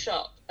work in a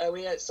shop where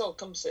we sold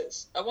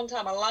compasses. At one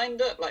time I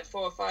lined up like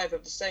 4 or 5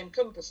 of the same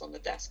compass on the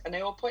desk and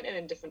they all pointed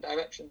in different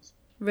directions.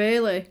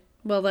 Really?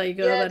 Well, there you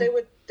go then.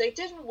 Yeah, they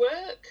didn't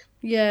work.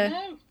 Yeah.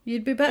 No.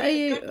 You'd be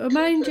better,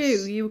 mind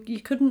you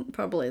couldn't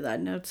probably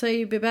then. I'd say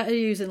you'd be better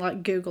using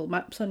like Google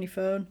Maps on your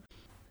phone.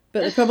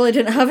 But they probably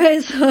didn't have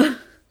it, so...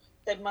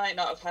 They might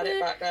not have had it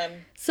back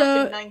then.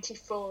 So, back in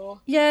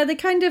 94. Yeah, they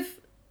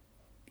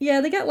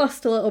get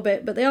lost a little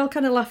bit, but they all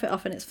kind of laugh it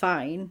off and it's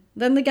fine.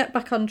 Then they get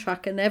back on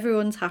track and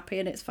everyone's happy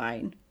and it's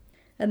fine.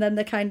 And then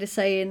they're kind of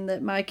saying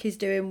that Mikey's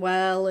doing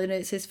well and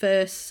it's his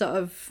first sort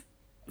of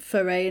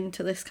foray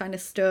into this kind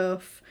of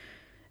stuff.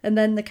 And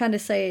then they're kind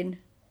of saying,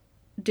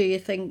 do you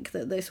think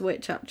that this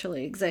witch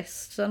actually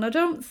exists? And I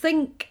don't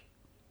think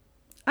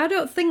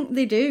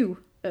they do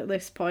at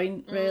this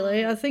point,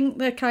 really. I think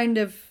they're kind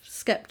of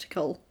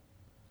sceptical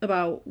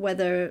about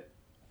whether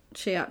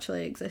she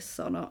actually exists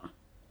or not.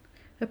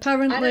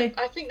 Apparently,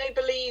 I think they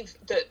believe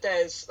that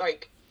there's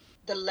like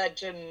the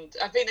legend.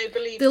 I think they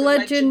believe the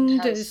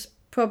legend has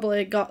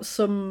probably got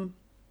some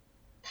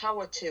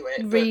power to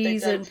it, reason. But they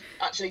don't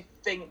actually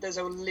think there's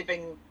a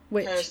living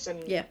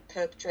person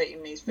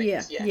perpetrating these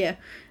things. Yeah.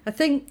 I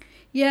think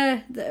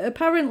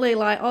apparently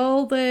like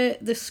all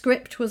the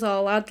script was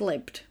all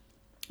ad-libbed,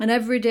 and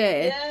every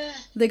day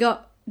they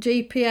got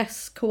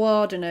GPS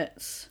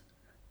coordinates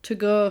to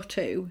go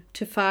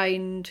to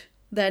find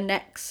their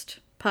next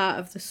part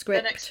of the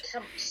script. The next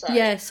campsite.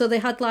 Yeah, so they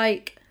had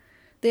I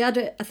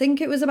think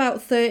it was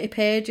about 30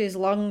 pages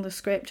long, the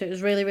script. It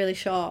was really, really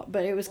short,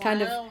 but it was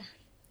kind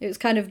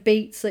of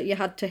beats that you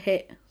had to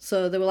hit.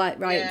 So they were like,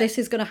 right, this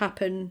is going to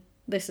happen,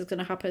 this is going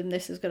to happen,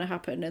 this is going to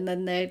happen, and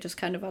then they just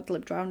kind of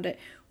ad-libbed around it.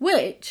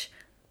 Which,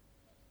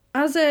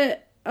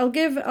 I'll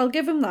give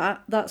them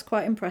that. That's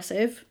quite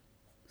impressive.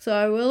 So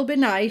I will be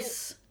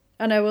nice,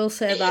 and I will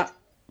say that.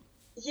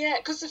 Yeah,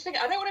 because the thing,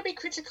 I don't want to be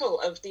critical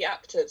of the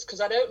actors,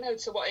 because I don't know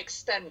to what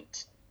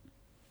extent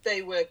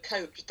they were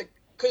coached.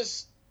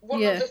 Because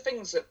one of the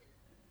things that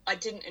I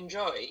didn't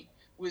enjoy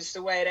was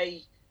the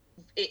way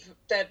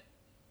their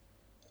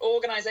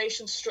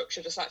organisation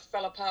structure just like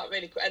fell apart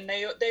really quick, and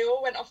they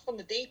all went off on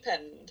the deep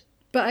end.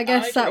 But I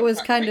guess that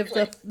was kind of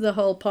the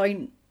whole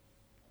point.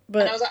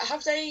 But and I was like,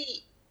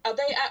 are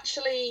they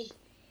actually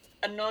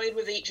annoyed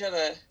with each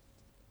other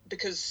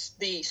because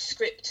the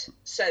script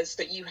says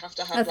that you have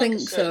to have like a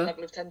certain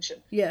level of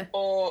tension? Yeah.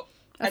 Or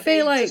I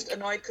feel like just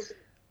annoyed because they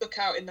look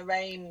out in the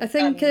rain? I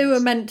think they were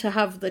meant to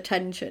have the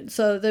tension,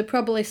 so they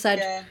probably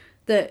said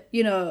that,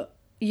 you know,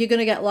 you're going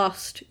to get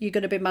lost, you're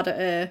going to be mad at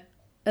her,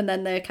 and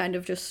then they kind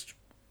of just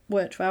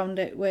worked around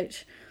it,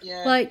 which,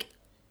 like,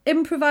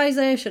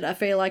 improvisation I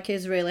feel like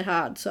is really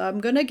hard, so I'm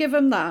going to give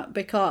them that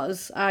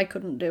because I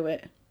couldn't do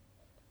it.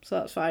 So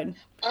that's fine.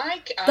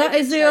 That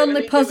is the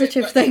only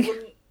positive thing.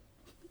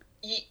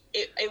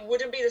 It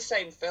wouldn't be the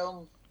same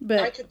film.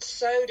 But I could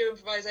do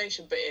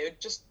improvisation, but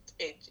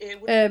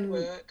it wouldn't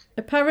work.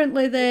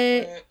 Apparently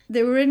they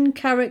were in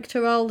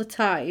character all the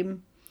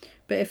time,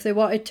 but if they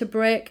wanted to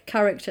break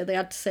character, they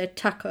had to say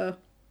taco.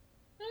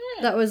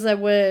 That was their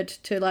word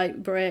to,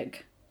 like,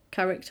 break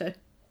character,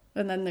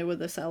 and then they were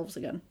themselves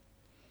again.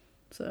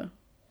 So,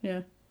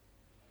 yeah.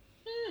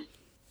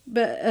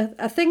 But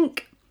I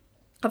think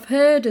I've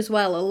heard as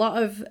well a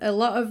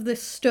lot of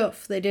this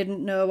stuff they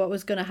didn't know what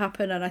was going to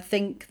happen, and I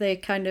think they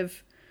kind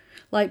of,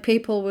 like,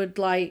 people would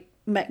like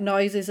make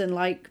noises and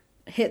like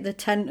hit the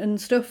tent and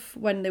stuff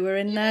when they were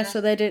in there,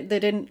 so they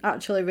didn't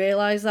actually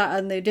realise that,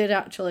 and they did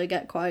actually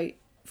get quite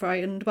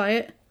frightened by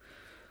it.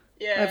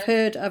 Yeah,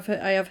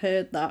 I have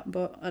heard that,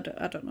 but I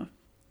don't know.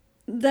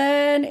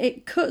 Then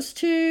it cuts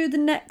to the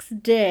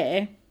next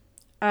day,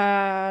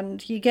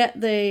 and you get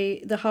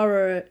the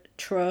horror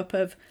trope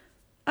of,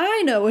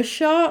 I know a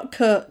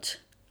shortcut.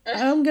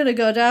 I'm going to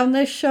go down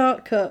this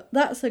shortcut.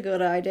 That's a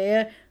good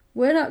idea.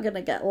 We're not going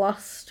to get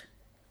lost.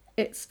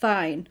 It's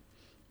fine.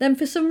 Then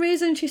for some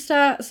reason she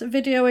starts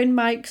videoing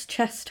Mike's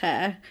chest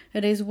hair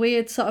and his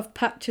weird sort of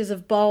patches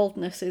of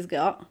baldness he's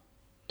got.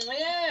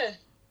 Yeah.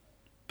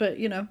 But,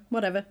 you know,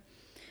 whatever.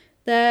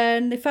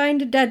 Then they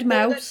find a dead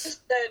mouse.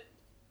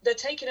 They're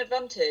taking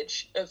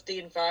advantage of the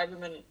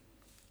environment.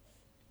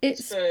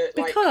 It's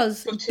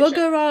because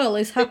bugger all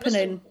is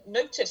happening.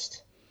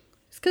 Noticed.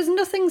 It's because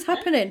nothing's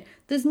happening.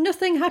 There's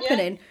nothing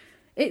happening.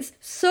 Yeah. It's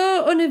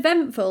so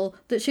uneventful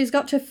that she's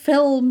got to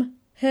film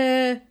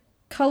her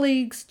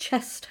colleague's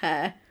chest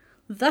hair.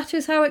 That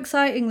is how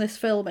exciting this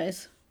film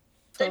is.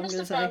 They must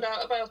have found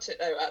out about it,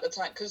 though, at the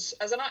time, because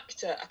as an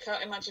actor, I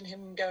can't imagine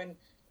him going,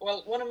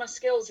 well, one of my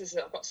skills is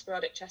that I've got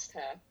sporadic chest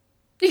hair.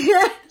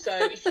 Yeah. So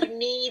if you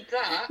need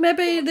that...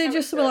 Maybe they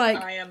just were like,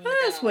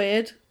 that's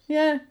weird.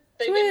 Yeah,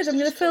 it's weird, I'm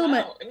going to film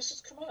it. It must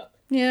just come up.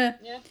 Yeah.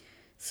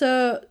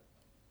 So,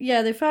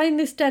 yeah, they find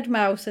this dead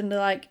mouse and they're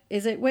like,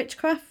 is it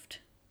witchcraft?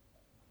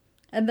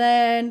 And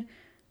then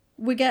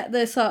we get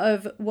the sort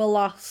of, we're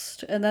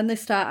lost, and then they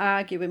start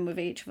arguing with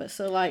each other.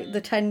 So, like,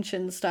 the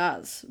tension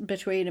starts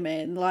between them,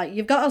 and like,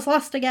 you've got us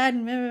lost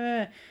again.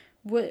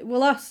 We're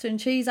lost, and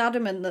she's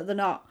adamant that they're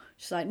not.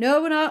 She's like,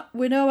 no, we're not.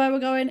 We know where we're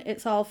going.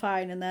 It's all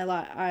fine. And they're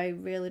like, I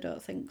really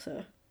don't think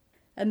so.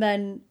 And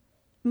then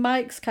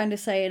Mike's kind of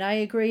saying, I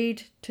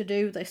agreed to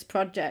do this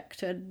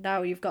project, and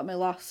now you've got me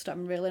lost.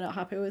 I'm really not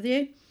happy with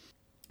you.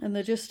 And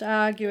they're just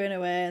arguing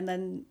away, and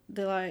then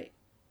they're like,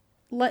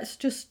 let's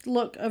just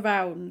look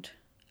around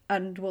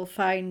and we'll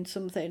find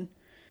something.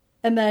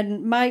 And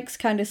then Mike's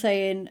kind of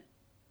saying,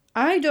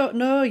 I don't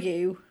know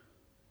you,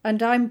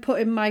 and I'm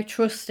putting my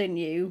trust in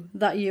you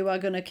that you are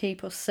going to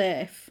keep us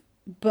safe,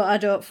 but I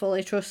don't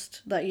fully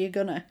trust that you're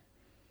gonna.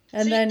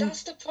 And then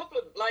that's the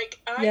problem.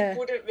 Like, I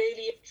wouldn't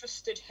really have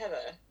trusted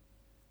Heather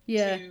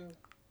to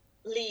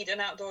lead an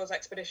outdoors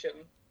expedition.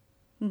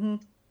 Mm-hmm.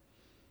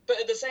 But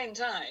at the same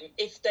time,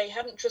 if they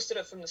hadn't trusted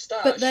her from the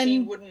start, she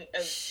wouldn't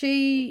have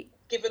she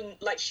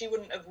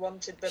wouldn't have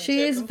wanted them.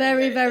 She is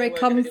very, very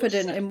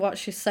confident in what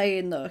she's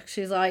saying, though.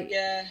 She's like,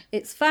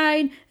 it's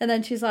fine. And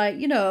then she's like,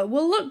 you know,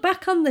 we'll look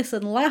back on this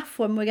and laugh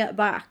when we get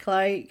back.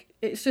 Like,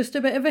 it's just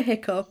a bit of a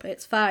hiccup.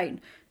 It's fine.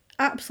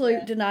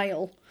 Absolute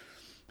denial.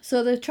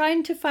 So they're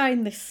trying to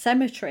find this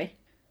cemetery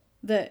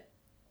that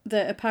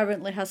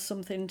apparently has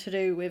something to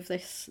do with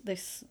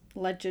this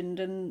legend,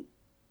 and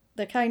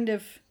they're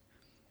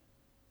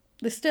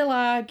still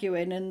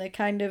arguing, and they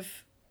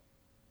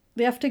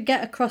have to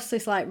get across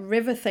this like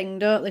river thing,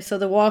 don't they? So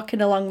they're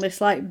walking along this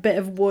like bit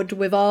of wood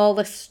with all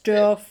this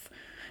stuff.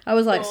 I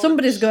was like,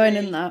 somebody's going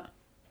in that,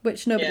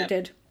 which nobody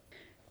did.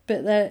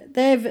 But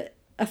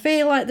I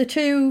feel like the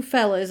two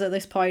fellas at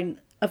this point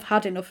have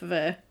had enough of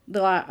her.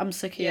 They're like, I'm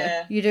sick of you.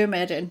 You do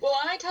Maiden. Well,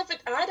 I'd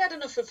had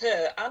enough of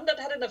her, and I'd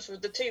had enough of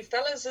the two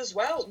fellas as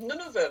well. None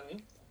of them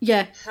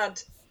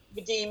had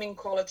redeeming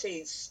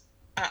qualities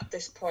at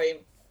this point.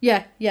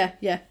 Yeah.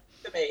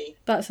 For me.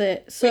 That's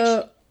it.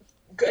 So,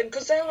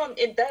 because they're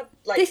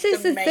like, this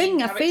is the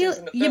thing. I feel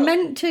you're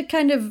meant to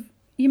kind of,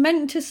 you're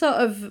meant to sort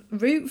of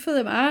root for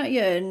them, aren't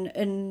you?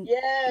 And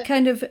Yeah.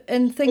 kind of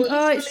and think,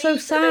 Well, oh, it's it's so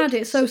relieved that they sad. can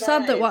It's so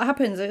sad that survive. what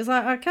happens. It's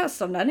like I can't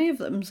stand any of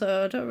them,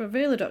 so I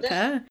really don't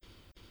care.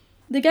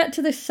 They get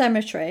to this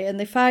cemetery and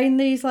they find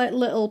these like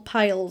little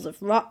piles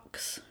of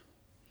rocks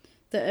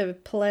that are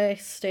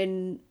placed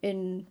in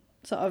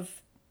sort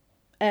of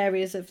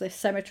areas of this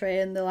cemetery,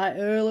 and they're like,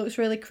 oh, it looks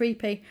really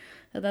creepy.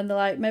 And then they're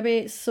like, maybe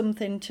it's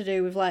something to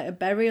do with like a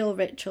burial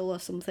ritual or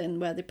something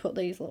where they put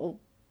these little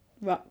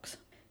rocks.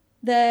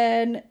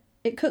 Then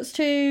it cuts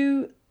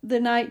to the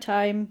night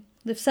time.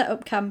 They've set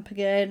up camp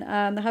again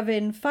and they're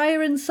having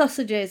fire and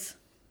sausages.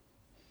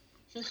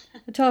 They're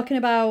talking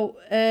about,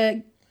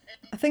 I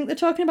think they're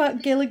talking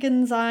about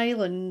Gilligan's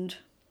Island.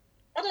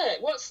 I don't know,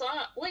 what's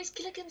that? What is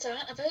Gilligan's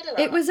Island? I've heard of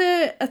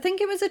that. I think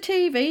it was a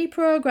TV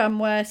programme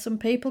where some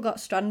people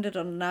got stranded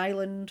on an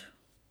island.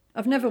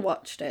 I've never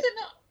watched it. Is it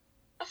not?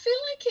 I feel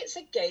like it's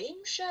a game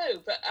show,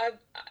 but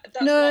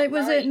that's No, not it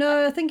was right.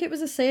 no, I think it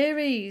was a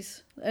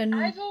series. And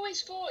I've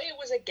always thought it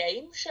was a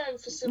game show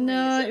for some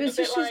no, reason. it was a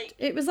bit just like,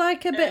 it was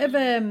like a bit of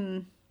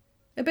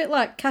a bit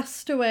like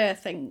Castaway, I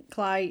think,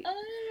 like. oh,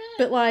 right.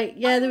 But like,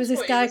 yeah, I there was this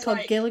thought it guy was called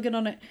like Gilligan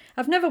on it.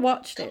 I've never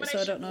watched it, so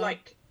I don't combination know. of,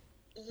 like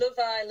Love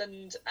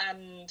Island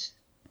and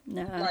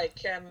No. like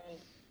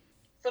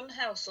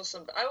Funhouse or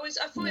something. I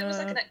thought it was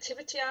like an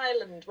activity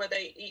island where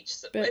they each.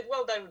 But-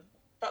 well, no,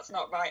 that's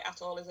not right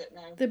at all, is it?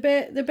 No.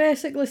 They're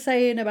basically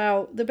saying,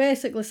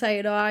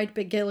 oh, I'd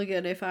be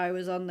Gilligan if I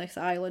was on this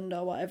island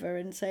or whatever,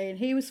 and saying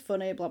he was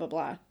funny, blah blah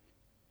blah.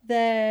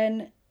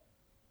 Then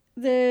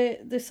they're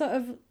sort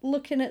of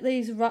looking at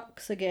these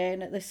rocks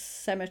again at this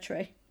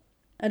cemetery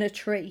and a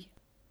tree.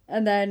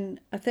 And then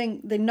I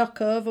think they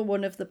knock over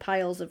one of the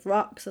piles of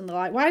rocks and they're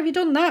like, why have you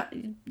done that?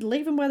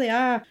 Leave them where they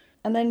are.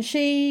 And then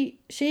she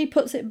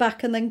puts it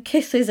back and then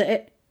kisses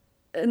it.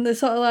 And they're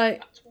sort of like,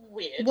 That's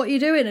weird. what are you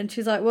doing? And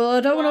she's like, well, I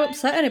don't want Why? to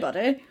upset anybody.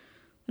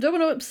 I don't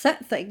want to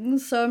upset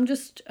things. So I'm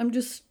just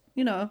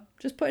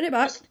just putting it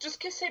back. Just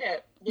kissing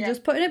it. Yeah.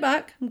 Just putting it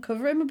back. I'm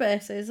covering my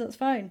bases. That's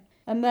fine.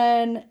 And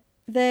then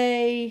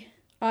they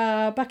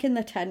are back in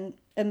the tent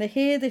and they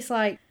hear this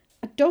like,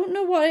 I don't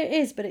know what it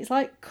is, but it's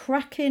like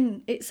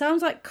cracking. It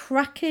sounds like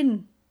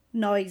cracking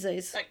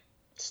noises. Like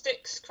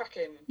sticks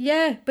cracking.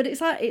 Yeah, but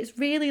it's like it's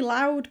really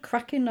loud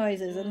cracking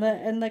noises,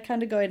 and they're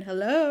kind of going,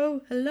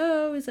 "Hello,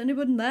 hello, is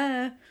anyone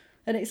there?"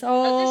 And it's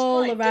all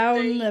point, did around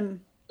they-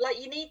 them. Like,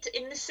 you need to,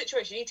 in this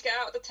situation, you need to get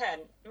out of the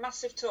tent,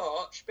 massive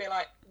torch, be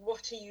like,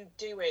 what are you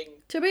doing?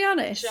 To be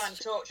honest, Shine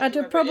torch I'd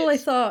whoever have probably it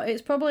is. thought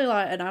it's probably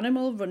like an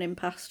animal running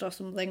past or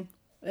something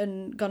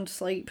and gone to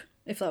sleep.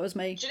 If that was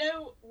me, Do you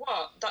know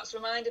what that's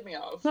reminded me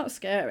of? not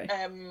scary.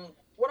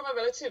 One of my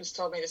relatives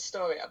told me this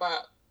story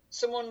about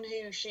someone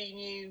who she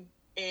knew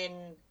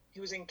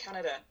who was in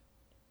Canada,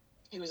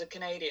 who was a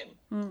Canadian,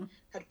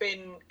 had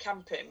been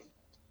camping,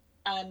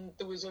 and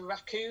there was a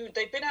raccoon.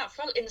 They'd been out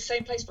in the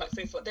same place for like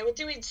 3 or 4. They were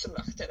doing some,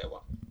 I don't know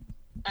what,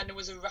 and there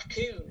was a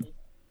raccoon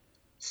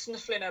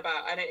snuffling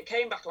about, and it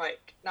came back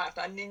like night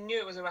after, and they knew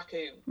it was a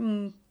raccoon.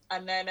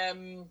 And then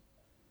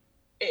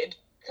it had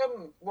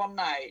come one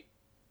night,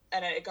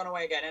 and then it had gone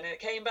away again, and then it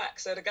came back.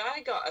 So the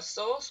guy got a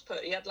saucepan.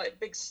 He had like a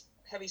big,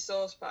 heavy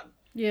saucepan,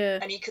 Yeah.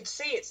 and he could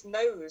see its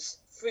nose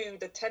through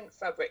the tent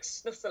fabric,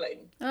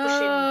 snuffling, pushing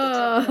the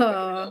tent fabric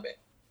a little bit.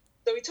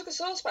 So he took a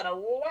saucepan and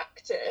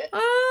whacked it,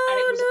 and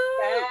it was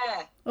a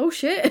bear. Oh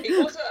shit!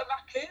 It wasn't a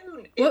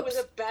raccoon. It Whoops.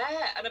 was a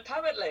bear, and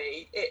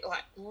apparently it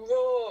like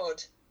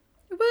roared.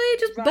 Well, he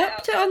just right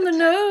bopped it outside on the the tent.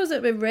 nose.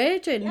 It'd be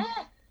raging. Yeah,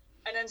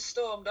 and then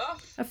stormed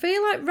off. I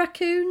feel like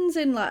raccoons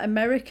in like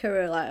America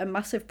are like a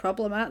massive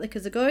problem, aren't they?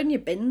 Because they go in your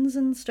bins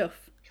and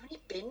stuff. How many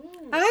bins?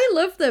 I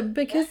love them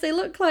because they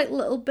look like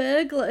little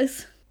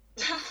burglars.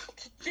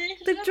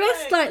 They're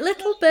dressed like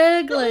little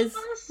burglars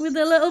with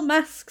their little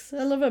masks.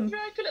 I love them.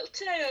 Right, a little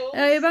tail.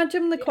 I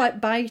imagine they're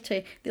quite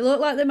bitey. They look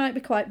like they might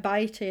be quite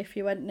bitey if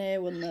you went near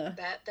one though.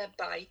 They're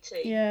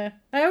bitey. Yeah.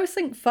 I always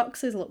think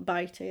foxes look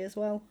bitey as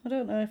well. I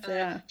don't know if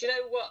they are. Do you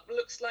know what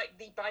looks like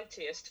the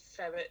bitiest?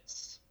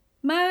 Ferrets.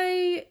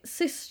 My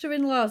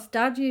sister-in-law's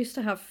dad used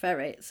to have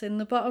ferrets in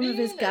the bottom of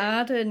his Really?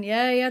 garden.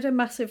 Yeah, he had a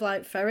massive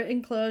like ferret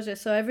enclosure.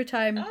 So every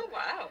time Oh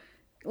wow.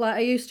 like I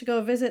used to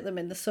go visit them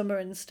in the summer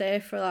and stay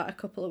for like a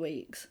couple of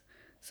weeks.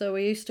 So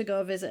we used to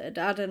go visit a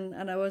dad,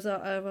 and I was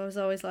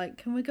always like,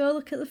 can we go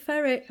look at the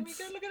ferrets? Can we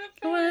go look at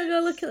the I want to go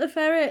look at the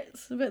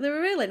ferrets. But they were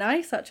really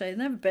nice actually. They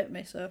never bit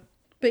me so.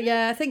 But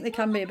yeah, I think they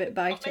can be a bit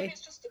Maybe bitey.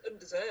 it's just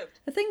undeserved.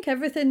 I think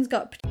everything's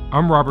got.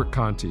 I'm Robert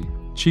Conti,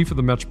 Chief of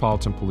the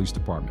Metropolitan Police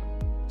Department.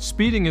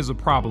 Speeding is a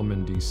problem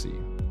in D.C.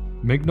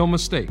 Make no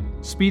mistake,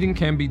 speeding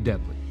can be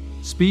deadly.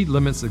 Speed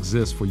limits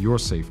exist for your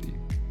safety.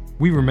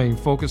 We remain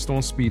focused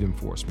on speed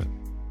enforcement.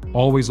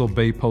 Always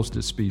obey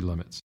posted speed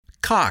limits.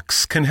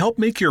 Cox can help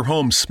make your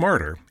home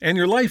smarter and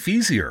your life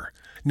easier.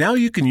 Now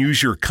you can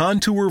use your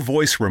Contour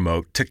voice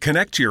remote to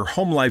connect to your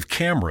home live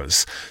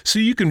cameras so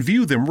you can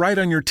view them right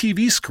on your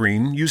TV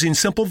screen using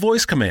simple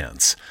voice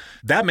commands.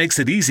 That makes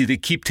it easy to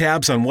keep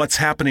tabs on what's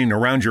happening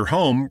around your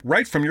home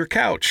right from your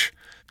couch.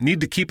 Need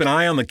to keep an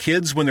eye on the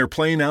kids when they're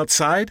playing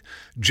outside?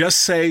 Just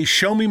say,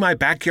 "Show me my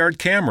backyard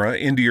camera"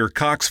 into your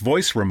Cox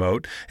voice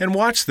remote and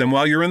watch them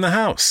while you're in the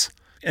house.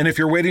 And if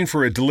you're waiting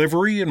for a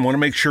delivery and want to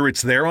make sure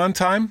it's there on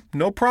time,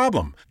 no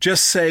problem.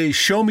 Just say,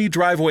 "Show me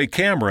driveway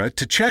camera"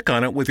 to check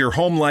on it with your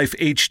Home Life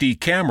HD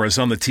cameras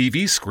on the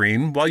TV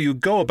screen while you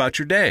go about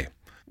your day.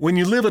 When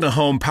you live in a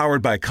home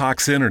powered by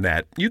Cox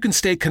Internet, you can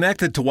stay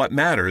connected to what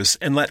matters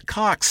and let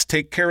Cox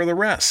take care of the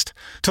rest.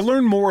 To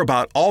learn more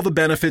about all the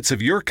benefits of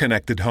your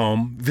connected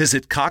home,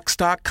 visit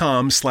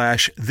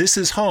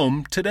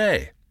cox.com/thisishome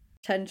today.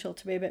 Potential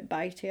to be a bit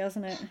bitey,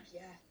 hasn't it?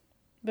 Yeah.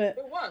 But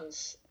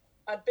once,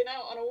 I'd been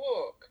out on a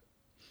walk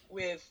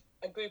with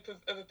a group of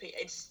other people.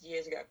 It's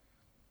years ago.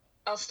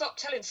 I'll stop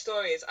telling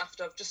stories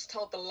after I've just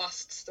told the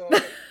last story.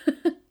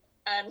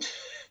 And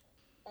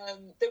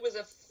there was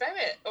a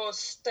ferret or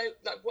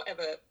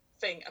whatever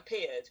thing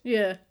appeared.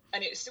 yeah.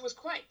 And it was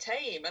quite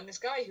tame. And this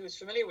guy who was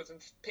familiar with them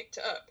picked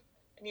it up.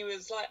 And he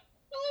was like,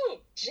 "Oh,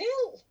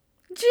 Jill."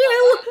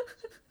 Jill! Like that.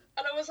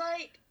 And I was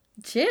like,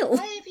 Jill?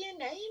 "Why have you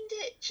named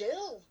it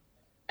Jill?"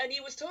 And he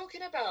was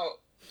talking about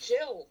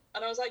Jill.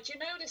 And I was like, "Do you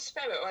know this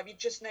ferret, or have you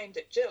just named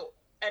it Jill?"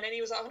 And then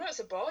he was like, "Oh no, it's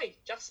a boy,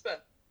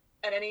 Jasper."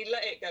 And then he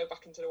let it go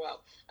back into the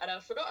well. And I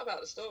forgot about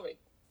the story.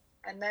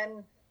 And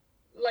then,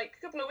 like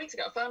a couple of weeks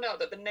ago, I found out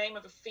that the name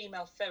of a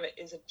female ferret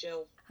is a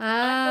Jill.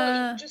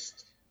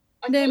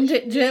 I named thought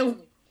it Jill.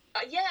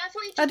 Yeah, I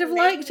thought he just I'd have named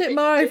liked it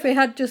more Jill. if he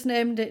had just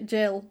named it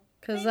Jill,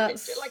 because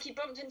that's... Like he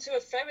bumped into a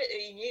ferret that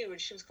he knew and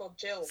she was called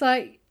Jill. It's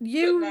like,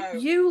 you no.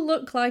 you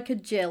look like a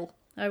Jill.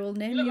 I will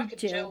name You you, look like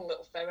a Jill,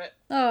 little ferret.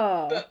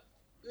 Oh, But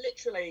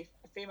literally,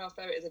 a female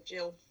ferret is a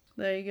Jill.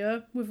 there you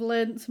go. We've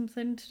learned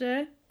something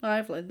today.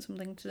 I've learned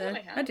something today. I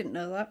have. I didn't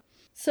know that.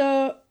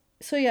 So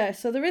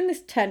they're in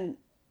this tent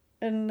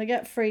and they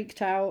get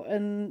freaked out,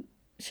 and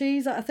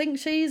I think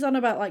she's on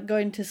about like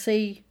going to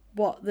see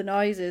what the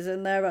noise is,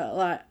 and they're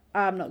like,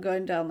 "I'm not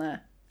going down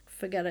there.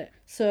 Forget it."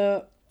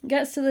 So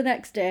gets to the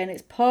next day and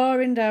it's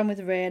pouring down with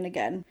rain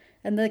again,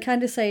 and they're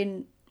kind of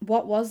saying,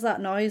 "What was that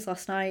noise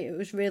last night? It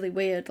was really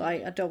weird.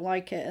 Like, I don't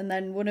like it." And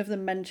then one of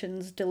them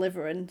mentions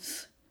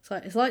Deliverance.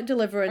 It's like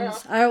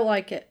Deliverance. I don't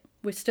like it.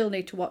 We still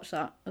need to watch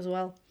that as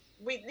well.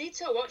 We need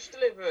to watch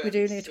Deliverance. We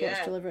do need to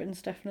watch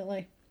Deliverance,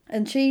 definitely.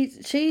 And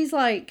she's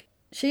like,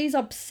 she's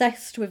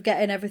obsessed with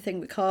getting everything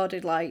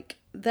recorded. Like,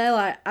 they're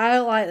like, "I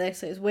don't like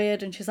this, it's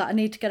weird." And she's like, "I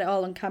need to get it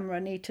all on camera, I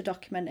need to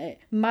document it."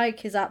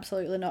 Mike is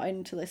absolutely not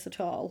into this at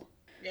all.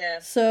 Yeah.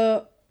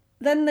 So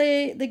then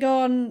they go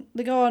on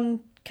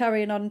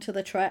carrying on to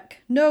the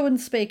trek. No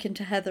one's speaking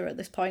to Heather at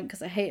this point because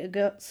they hate her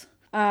guts.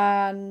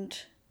 And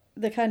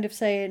they're kind of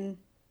saying,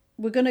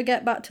 "We're going to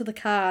get back to the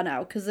car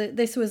now," because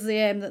this was the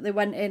aim, that they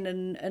went in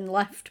and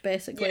left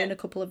basically in a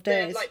couple of They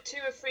days. had like 2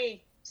 or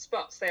 3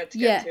 spots they had to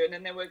get to, and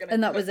then they were going to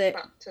that was it.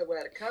 back to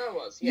where the car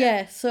was.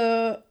 Yeah,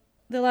 so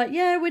they're like,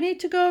 "Yeah, we need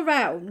to go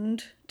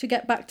round to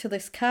get back to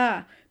this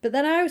car." But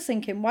then I was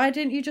thinking, why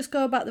didn't you just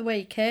go back the way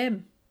you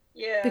came?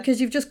 Yeah. Because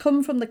you've just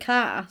come from the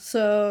car,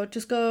 so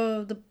just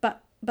go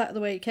back the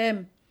way you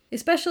came.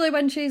 Especially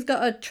when she's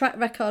got a track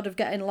record of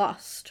getting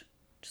lost.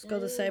 Just go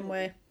the same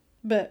way.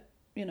 But,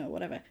 you know,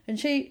 whatever. And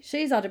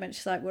she's adamant.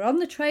 She's like, "We're on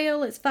the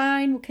trail, it's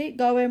fine, we'll keep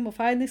going, we'll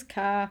find this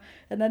car."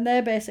 And then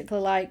they're basically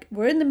like,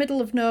 "We're in the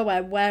middle of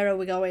nowhere, where are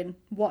we going?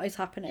 What is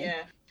happening?"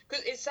 Yeah.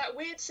 Because it's that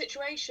weird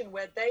situation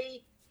where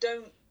they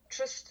don't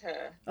trust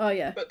her. Oh,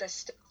 yeah. But they're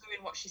still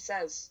doing what she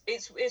says.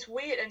 It's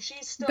weird, and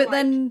she's still But like,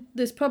 then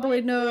there's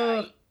probably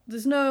right.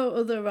 There's no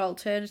other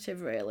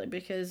alternative, really,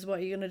 because what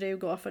are you going to do?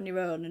 Go off on your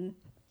own and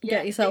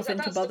get yourself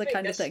into that's the bother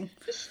kind of thing.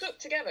 They're stuck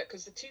together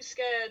because they're too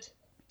scared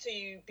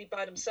to be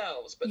by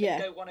themselves, but Yeah.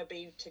 they don't want to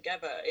be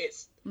together.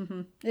 It's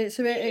It's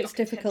a bit, it's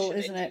difficult,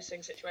 isn't it?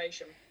 Interesting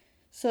situation.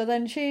 So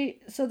then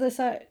they're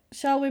like,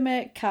 "Shall we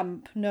make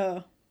camp?"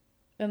 No.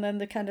 And then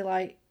they kind of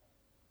like,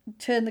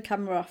 "Turn the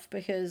camera off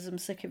because I'm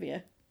sick of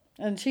you."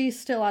 And she's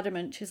still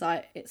adamant. She's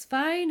like, "It's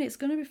fine, it's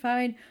going to be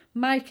fine."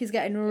 Mike is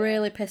getting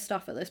really pissed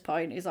off at this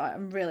point. He's like,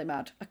 "I'm really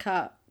mad. I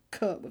can't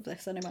cope with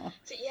this anymore."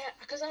 So, yeah,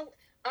 because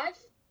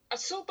I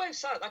saw both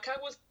sides. Like, I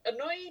was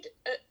annoyed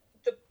at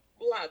the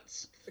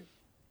lads for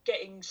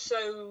getting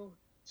so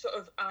sort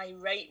of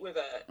irate with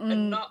her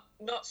and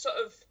not sort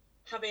of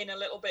having a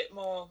little bit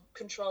more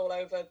control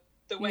over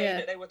the way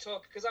that they were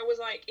talking. Because I was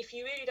like, if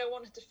you really don't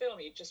want her to film,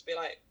 you'd just be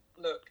like,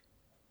 "Look,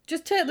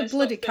 Just take the let's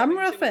bloody stop filming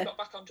camera till off we've her. got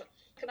back on track.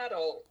 Like an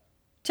adult.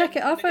 Take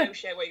it off her.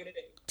 Negotiate what you're going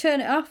to do. Turn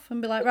it off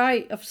and be like,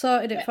 "Right, I've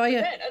sorted it for you.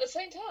 But then, at the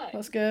same time,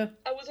 Let's go."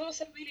 I was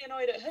also really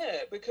annoyed at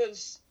her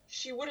because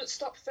she wouldn't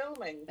stop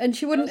filming. And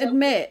she wouldn't I was like,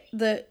 admit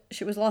that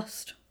she was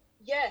lost.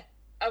 Yeah,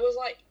 I was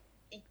like,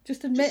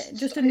 Just admit I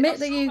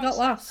that you saw got both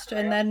lost, sides,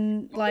 and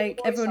then like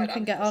both everyone side can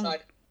and get the on.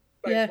 side,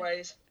 both Yeah.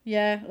 ways.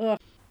 Yeah. Ugh.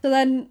 So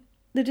then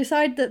they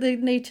decide that they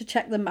need to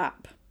check the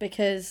map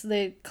because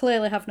they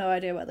clearly have no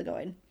idea where they're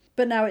going.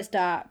 But now it's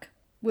dark.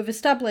 We've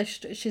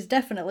established she's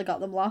definitely got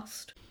them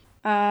lost.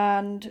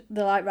 And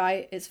they're like,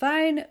 "Right, it's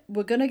fine.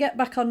 We're going to get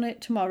back on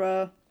it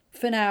tomorrow.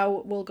 For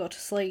now, we'll go to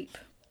sleep."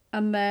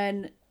 And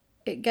then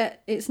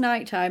it's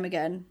night time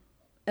again.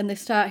 And they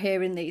start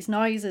hearing these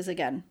noises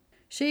again.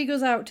 she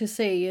goes out to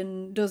sea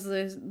and does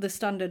the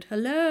standard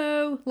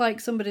hello,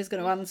 like somebody's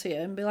going to answer you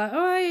and be like, oh,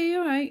 are you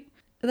all right?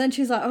 And then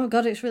she's like, oh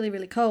God, it's really,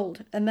 really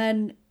cold. And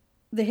then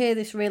they hear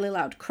this really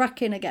loud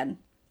cracking again.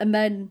 And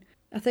then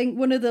I think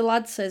one of the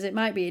lads says it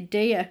might be a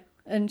deer.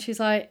 And she's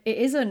like, it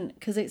isn't,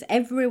 because it's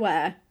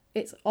everywhere.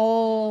 It's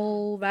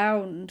all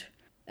round.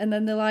 And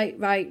then they're like,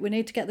 right, we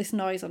need to get this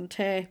noise on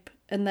tape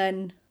and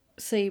then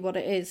see what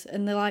it is.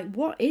 And they're like,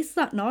 what is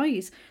that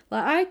noise?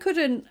 Like, I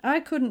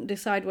couldn't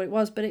decide what it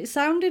was, but it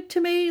sounded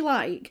to me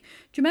like,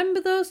 do you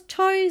remember those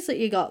toys that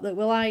you got that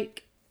were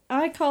like,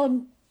 I call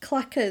them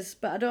clackers,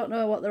 but I don't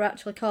know what they're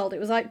actually called. It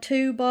was like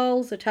two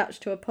balls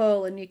attached to a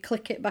pole and you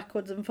click it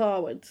backwards and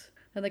forwards.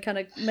 And they kind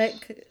of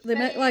make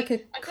like a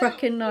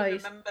cracking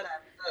noise. Remember them,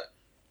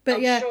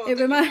 but yeah, sure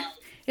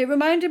it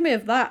reminded me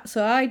of that.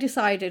 So I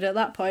decided at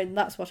that point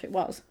that's what it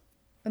was.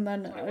 And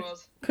then I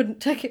couldn't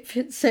take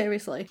it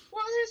seriously.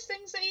 What are those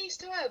things they used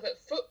to have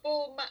at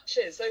football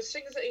matches? Those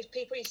things that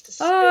people used to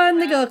spin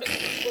and they go,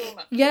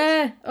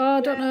 yeah. Oh,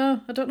 I don't know.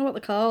 I don't know what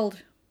they're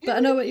called. But I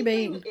know what you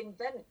mean. Who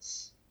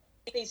invents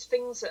these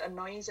things that are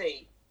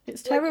noisy?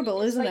 It's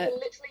terrible, isn't it? You're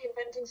literally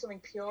inventing something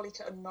purely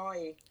to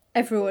annoy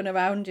everyone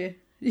around you.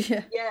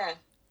 Yeah. Yeah.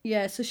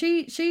 Yeah, so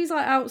she's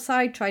like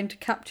outside trying to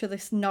capture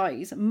this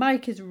noise.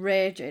 Mike is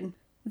raging.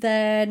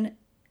 Then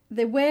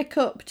they wake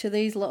up to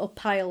these little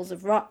piles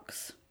of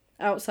rocks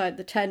outside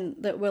the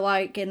tent that were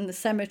like in the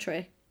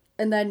cemetery.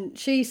 And then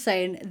she's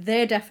saying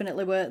they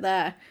definitely weren't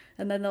there.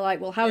 And then they're like,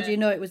 well, how do you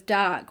know it was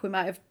dark? We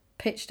might have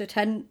pitched a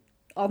tent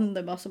on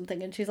them or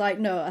something. And she's like,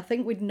 no, I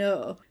think we'd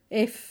know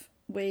if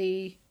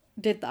we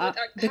did that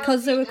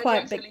because they were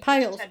quite big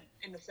piles.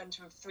 In the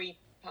centre of 3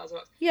 piles of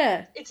rocks.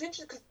 Yeah. It's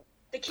interesting because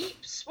they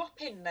keep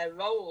swapping their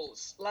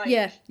roles. Like,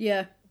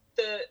 yeah.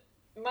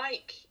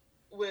 Mike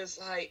was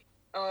like,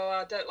 oh,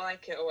 I don't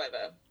like it or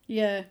whatever.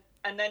 Yeah.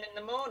 And then in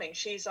the morning,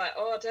 she's like,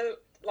 oh, I don't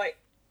like,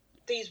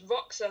 these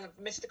rocks have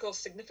mystical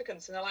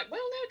significance. And they're like,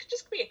 well, no, it could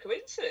just be a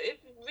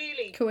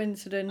coincidence.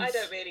 Coincidence. I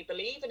don't really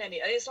believe in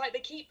any. And it's like they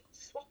keep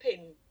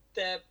swapping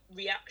their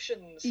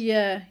reactions.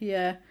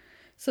 Yeah.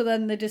 So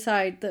then they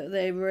decide that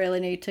they really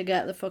need to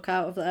get the fuck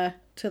out of there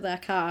to their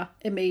car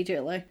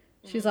immediately.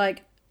 She's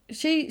like,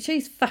 she's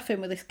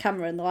faffing with this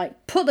camera and they're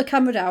like, put the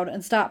camera down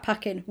and start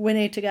packing. We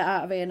need to get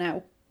out of here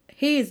now.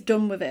 He is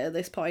done with it at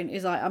this point.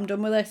 He's like, I'm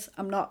done with this.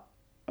 I'm not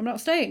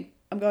staying.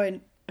 I'm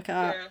going. I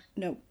can't. Yeah.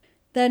 No.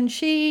 Then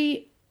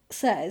she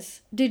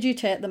says, did you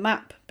take the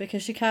map?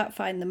 Because she can't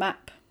find the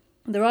map.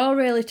 They're all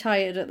really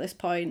tired at this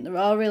point. They're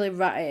all really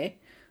ratty.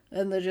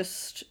 And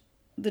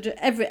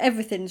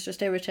everything's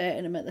just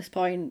irritating them at this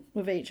point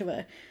with each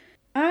other.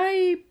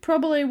 I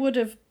probably would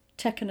have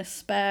taken a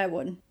spare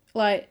one.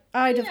 Like,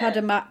 I'd have had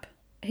a map.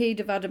 He'd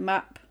have had a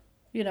map.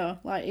 You know,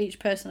 like each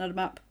person had a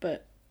map,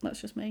 but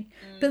that's just me.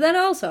 But then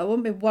also, I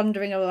wouldn't be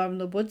wandering around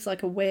the woods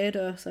like a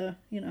weirdo, so,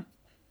 you know.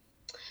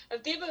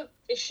 And the other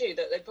issue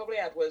that they probably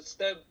had was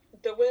there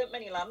weren't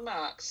many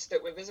landmarks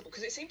that were visible,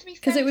 because it seemed to be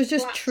because it was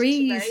just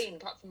trees. Terrain,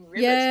 apart from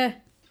rivers. Yeah.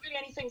 Really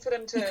anything for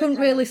them to... You couldn't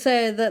really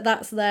say that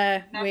that's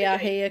there, we are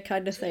here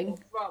kind of thing.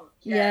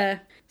 Yeah.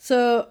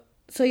 So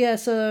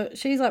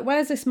she's like,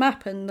 where's this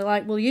map? And they're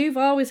like, well, you've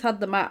always had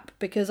the map,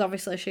 because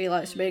obviously she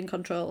likes to be in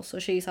control, so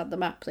she's had the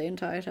map the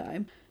entire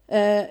time.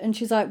 And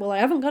she's like, well, I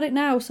haven't got it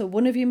now, so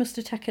one of you must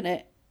have taken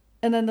it.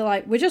 And then they're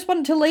like, we just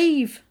want to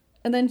leave.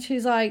 And then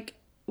she's like,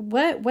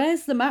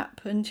 where's the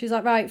map? And she's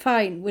like, right,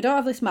 fine, we don't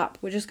have this map,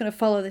 we're just going to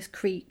follow this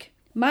creek.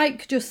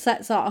 Mike just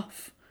sets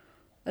off.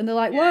 And they're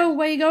like, whoa,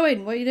 where are you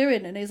going? What are you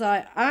doing? And he's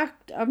like,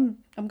 I'm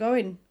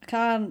going. I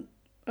can't.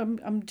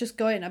 I'm just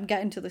going. I'm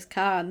getting to this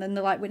car. And then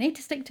they're like, we need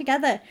to stick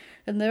together.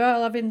 And they're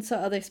all having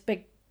sort of this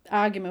big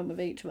argument with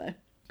each other.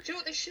 Do you know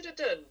what they should have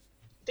done?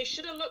 They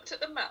should have looked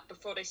at the map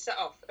before they set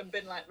off and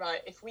been like,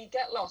 right, if we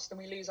get lost and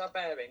we lose our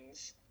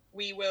bearings,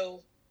 we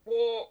will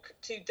walk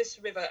to this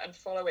river and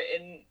follow it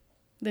in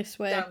this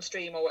way,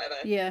 downstream or whatever.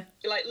 Yeah.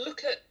 Like,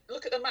 look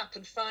at the map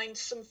and find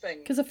something.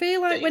 Because I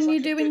feel like when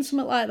you're doing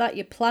something like that,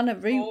 you plan a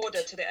route.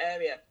 Order to the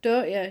area.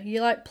 Don't you?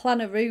 You like plan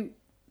a route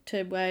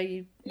to where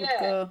you would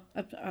go.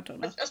 I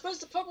don't know. I suppose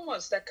the problem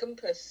was their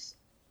compass.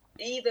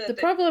 The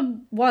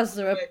problem was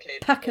they're a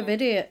pack of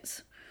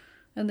idiots,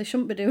 and they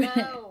shouldn't be doing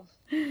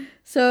it.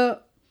 So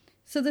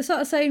they're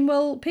sort of saying,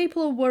 well,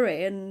 people will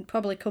worry and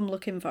probably come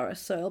looking for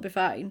us, so it'll be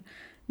fine.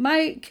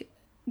 Mike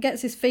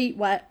gets his feet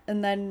wet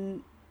and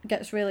then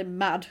gets really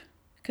mad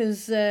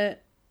because and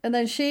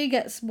then she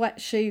gets wet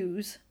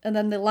shoes and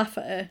then they laugh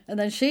at her and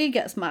then she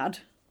gets mad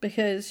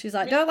because she's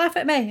like, don't laugh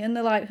at me, and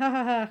they're like, ha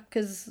ha ha,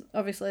 because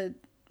obviously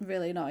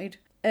really annoyed.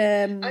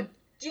 I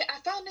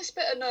found this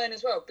bit annoying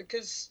as well,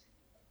 because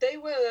they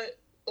were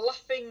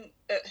laughing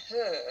at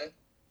her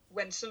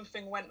when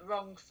something went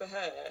wrong for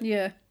her.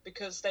 Yeah.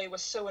 Because they were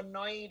so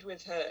annoyed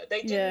with her.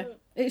 They didn't.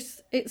 Yeah.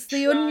 It's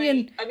the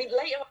onion. I mean,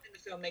 later on in the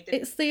film they did.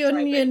 It's the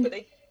onion.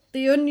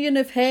 The onion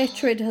of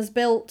hatred has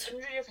built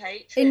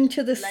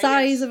into the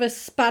size of a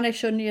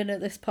Spanish onion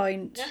at this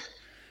point.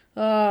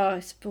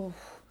 It's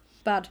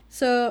bad.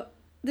 So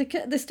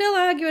they're still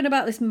arguing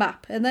about this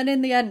map, and then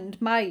in the end,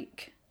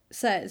 Mike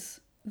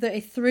says, that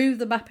he threw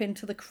the map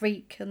into the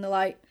creek, and they're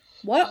like,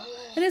 what?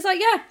 Oh, and he's like,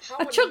 yeah, how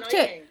I chucked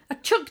annoying. it. I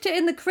chucked it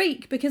in the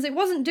creek because it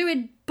wasn't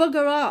doing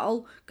bugger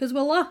all because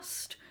we're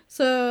lost.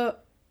 So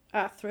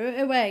I threw it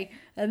away.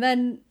 And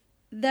then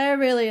they're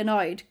really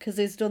annoyed because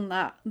he's done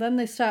that. Then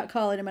they start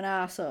calling him an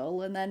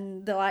arsehole. And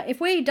then they're like, if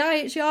we die,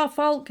 it's your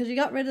fault because you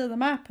got rid of the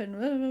map. And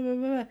blah, blah, blah,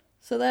 blah.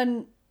 So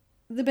then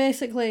they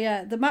basically,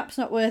 the map's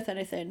not worth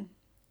anything.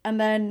 And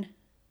then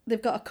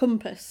they've got a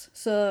compass.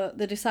 So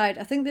they decide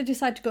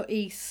to go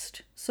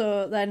east.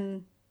 So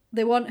then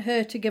they want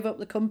her to give up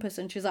the compass.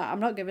 And she's like, I'm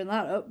not giving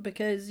that up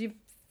because you've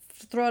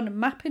thrown a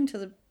map into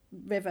the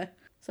river.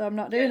 So I'm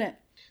not doing it.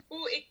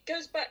 Well, it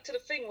goes back to the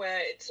thing where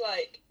it's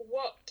like,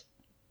 what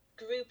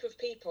group of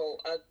people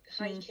are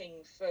hiking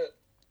for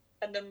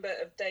a number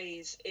of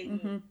days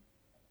in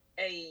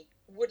a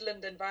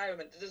woodland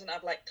environment that doesn't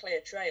have like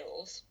clear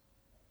trails?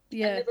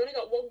 Yeah. And they've only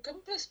got one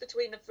compass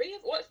between the three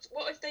of them.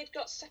 What if they'd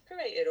got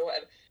separated or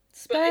whatever?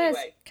 Spares. But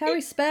anyway,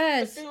 Carry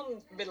spares. The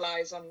film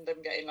relies on them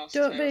getting lost.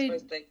 Don't so I be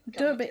suppose they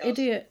can't be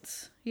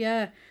idiots.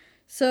 Yeah.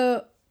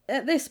 So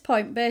at this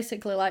point,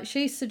 basically, like,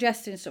 she's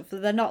suggesting stuff that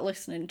they're not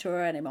listening to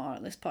her anymore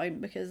at this point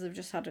because they've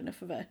just had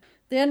enough of her.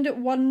 They end up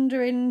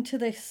wandering to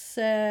this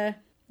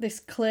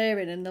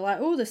clearing, and they're like,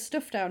 oh, there's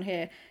stuff down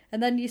here.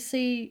 And then you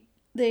see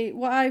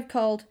what I've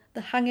called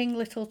the hanging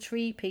little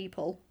tree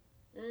people.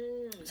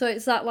 So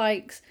it's that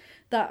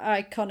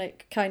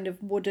iconic kind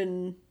of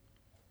wooden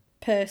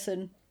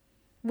person,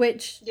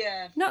 which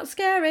not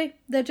scary.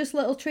 They're just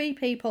little tree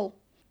people.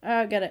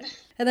 I don't get it.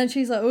 And then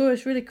she's like, oh,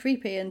 it's really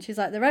creepy. And she's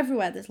like, they're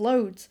everywhere. There's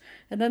loads.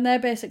 And then they're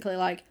basically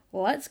like,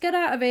 let's get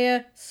out of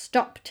here.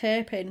 Stop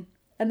taping.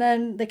 And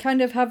then they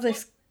kind of have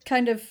this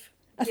kind of...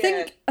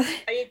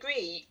 I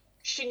agree.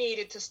 She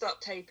needed to stop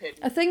taping.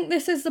 I think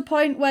this is the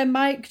point where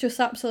Mike just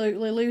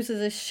absolutely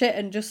loses his shit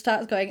and just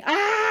starts going,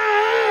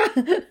 ah!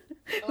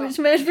 Which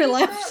made me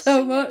laugh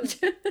so much.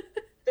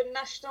 The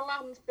national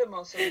anthem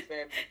or something.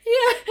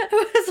 Yeah,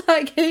 I was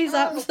like, he's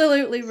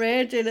absolutely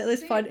raging at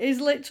this point. He's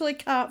literally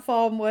can't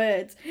form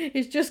words.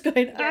 He's just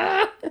going,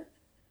 ah!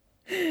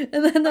 And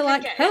then they're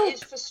like, help! It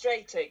is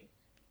frustrating,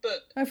 but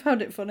I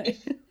found it funny.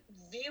 If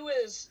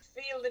viewers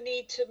feel the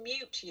need to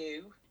mute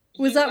you,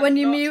 was that when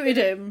you muted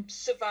him?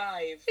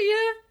 Survive.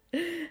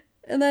 Yeah.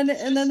 And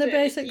then they're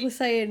basically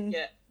saying,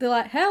 they're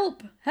like,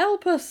 help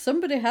us,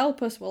 somebody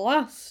help us, we're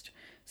lost.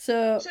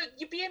 So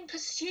you're being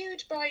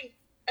pursued by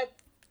a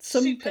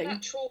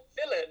supernatural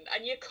villain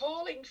and you're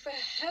calling for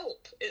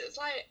help. It's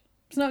like...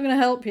 It's not going to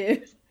help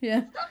you.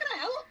 Yeah. It's not going to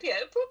help you.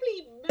 It'll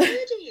probably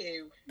murder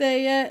you.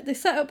 They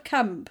set up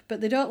camp,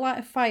 but they don't light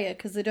a fire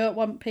because they don't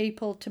want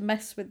people to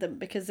mess with them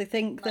because they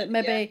think that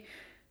maybe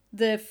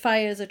the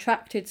fire's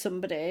attracted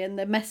somebody and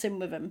they're messing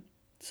with them.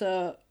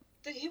 So...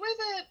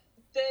 Whoever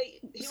they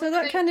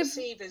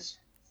perceive as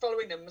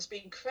following them must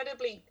be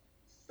incredibly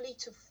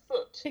fleet of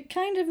foot. It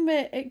kind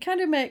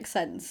of makes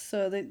sense.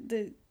 So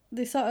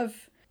they sort of...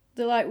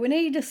 They're like, we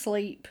need a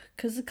sleep,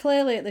 because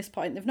clearly at this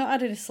point they've not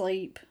had any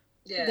sleep.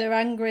 Yeah. They're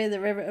angry,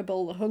 they're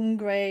irritable, they're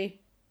hungry,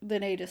 they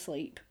need a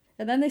sleep.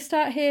 And then they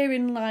start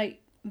hearing,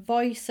 like,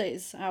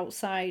 voices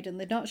outside, and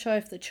they're not sure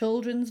if they're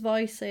children's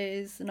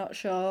voices, they're not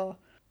sure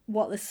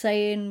what they're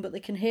saying, but they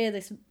can hear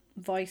these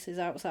voices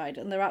outside,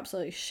 and they're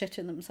absolutely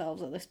shitting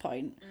themselves at this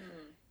point.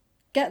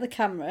 Get the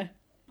camera.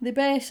 They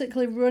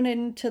basically run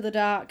into the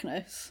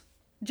darkness.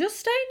 Just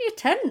stay in your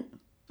tent.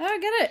 I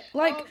don't get it.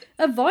 Like,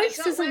 a voice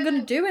isn't going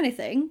to do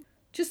anything.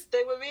 Just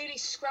they were really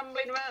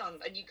scrambling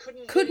around, and you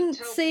couldn't really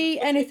tell see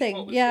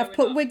anything. Yeah, I've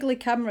put wiggly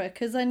camera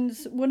because then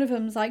one of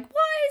them's like,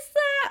 "What is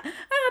that?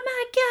 Oh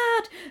my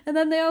god!" And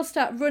then they all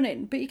start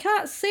running, but you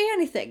can't see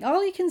anything.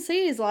 All you can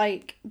see is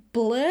like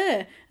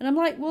blur, and I'm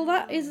like, "Well,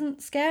 that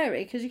isn't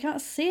scary because you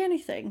can't see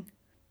anything."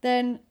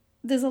 Then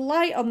there's a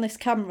light on this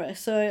camera,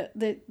 so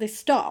they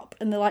stop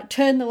and they like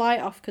turn the light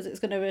off because it's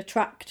going to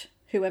attract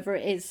whoever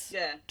it is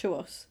to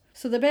us.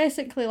 So they're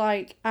basically,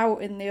 like,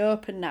 out in the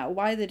open now.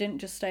 Why they didn't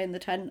just stay in the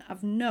tent,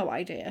 I've no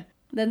idea.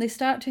 Then they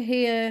start to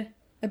hear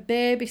a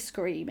baby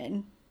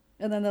screaming.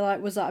 And then they're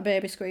like, was that a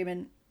baby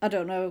screaming? I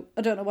don't know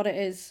what it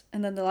is.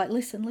 And then they're like,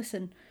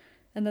 listen.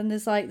 And then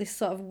there's, like, this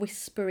sort of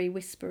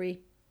whispery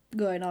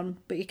going on,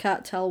 but you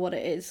can't tell what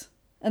it is.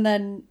 And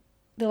then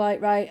they're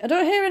like, right, I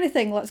don't hear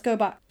anything, let's go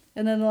back.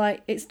 And then they're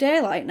like, it's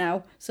daylight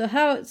now. So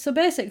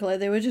basically,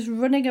 they were just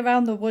running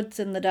around the woods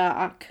in the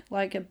dark,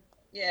 like a...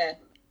 Yeah.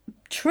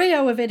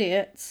 Trio of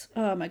idiots.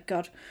 Oh my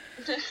god.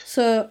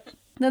 So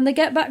then they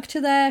get back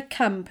to their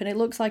camp and it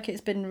looks like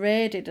it's been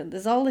raided and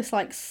there's all this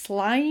like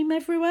slime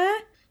everywhere.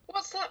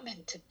 What's that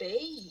meant to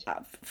be?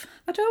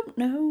 I don't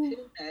know. Who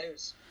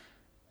knows?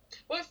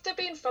 What if they're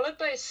being followed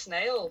by a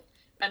snail?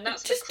 And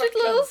that's just the a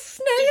little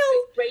snail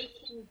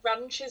breaking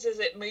branches as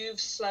it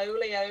moves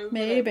slowly over.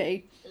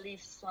 Maybe.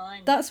 Leaves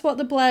slime. That's what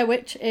the Blair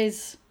Witch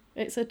is.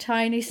 It's a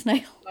tiny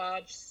snail.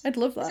 Large. I'd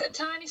love that. Is it a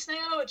tiny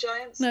snail or a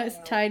giant snail? No, it's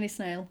a tiny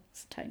snail.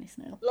 It's a tiny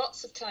snail.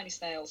 Lots of tiny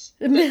snails.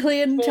 A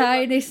million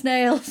tiny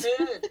snails.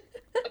 Bird.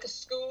 Like a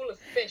school of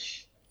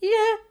fish.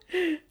 Yeah.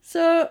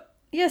 So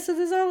Yeah, so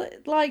there's all,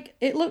 like,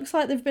 it looks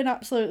like they've been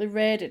absolutely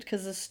raided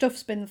because the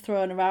stuff's been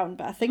thrown around,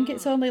 but I think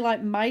it's only,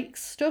 like,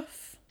 Mike's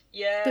stuff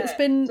Yeah. that's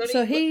been,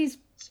 so he's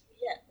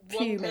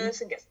one fuming.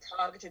 person gets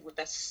targeted with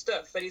their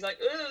stuff, and he's like,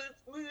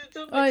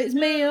 oh, it's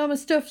me, all my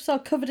stuff's all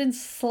covered in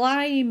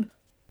slime.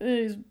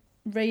 He's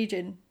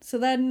raging. So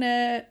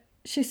then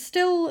she's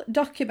still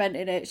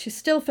documenting it, she's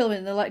still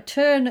filming. They're like,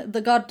 turn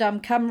the goddamn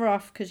camera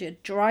off because you're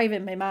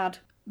driving me mad.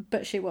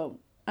 But she won't.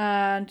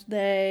 And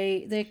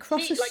they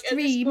cross a stream. At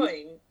this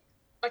point,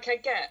 like, I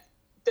get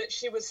that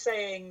she was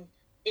saying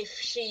if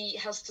she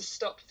has to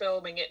stop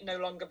filming, it no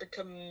longer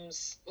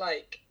becomes,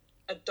 like,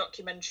 a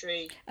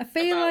documentary. I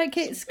feel like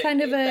it's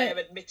kind of they're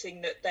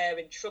admitting that they're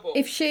in trouble.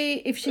 If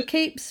she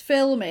keeps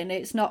filming,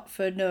 it's not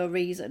for no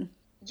reason.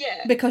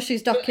 Yeah. Because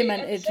she's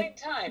documented. But at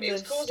the same time, it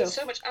was causing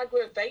so much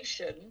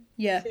aggravation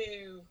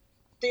to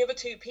the other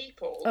two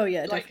people. Oh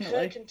yeah, like,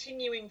 definitely. Her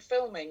continuing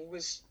filming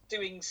was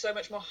doing so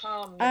much more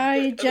harm than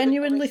I good.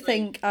 genuinely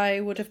think I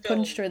would have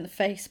punched her in the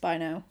face by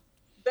now.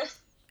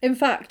 In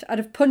fact, I'd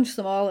have punched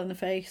them all in the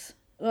face.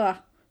 Ugh,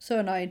 so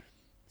annoying.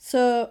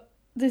 So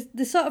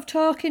they're sort of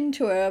talking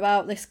to her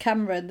about this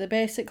camera, and they're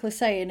basically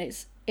saying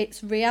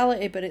it's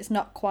reality, but it's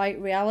not quite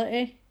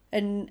reality.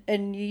 And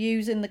you're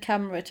using the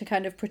camera to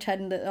kind of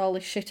pretend that all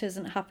this shit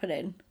isn't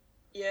happening.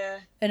 Yeah.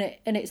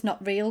 And it's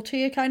not real to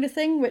you, kind of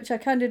thing, which I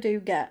kind of do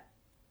get.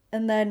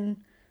 And then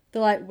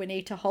they're like, we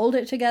need to hold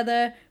it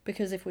together,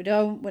 because if we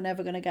don't, we're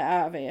never going to get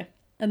out of here.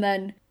 And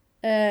then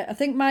I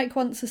think Mike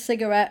wants a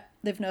cigarette.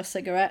 They've no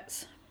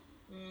cigarettes.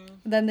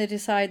 Then they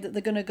decide that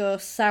they're going to go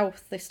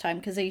south this time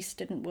because east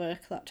didn't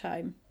work that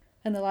time.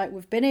 And they're like,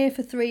 we've been here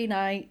for 3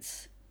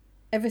 nights.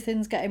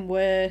 Everything's getting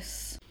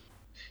worse.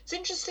 It's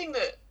interesting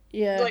that,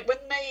 yeah, like, when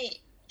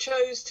they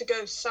chose to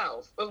go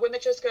south, or when they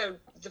chose to go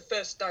the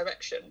first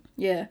direction,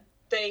 yeah,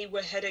 they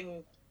were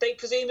heading, they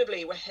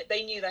presumably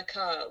they knew their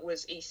car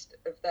was east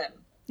of them.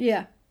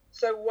 Yeah.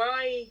 So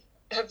why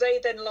have they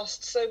then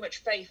lost so much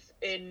faith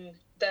in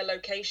their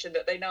location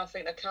that they now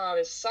think their car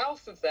is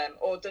south of them,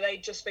 or do they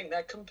just think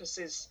their compass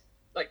is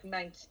like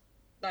 90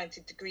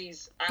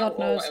 degrees out? God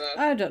knows. Or whatever?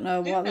 I don't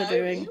know what they're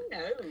doing. Who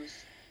knows?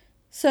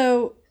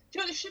 So, do you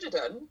know what they should have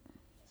done?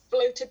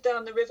 Floated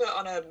down the river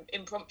on an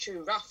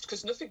impromptu raft,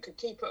 because nothing could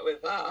keep up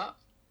with that.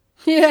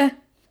 Yeah,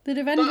 they'd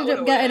have ended would've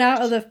up getting out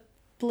worked. of the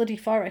bloody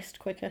forest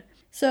quicker.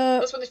 So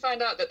That's when they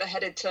find out that they're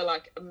headed to,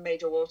 like, a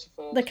major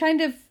waterfall. they're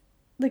kind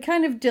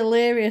of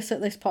delirious at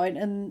this point,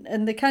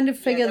 and they kind of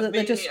figure that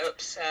really they're just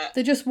upset.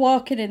 they're just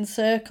walking in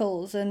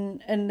circles,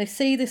 and they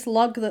see this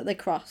log that they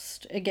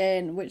crossed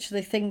again, which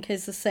they think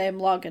is the same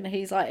log, and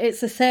he's like, it's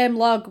the same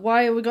log,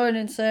 why are we going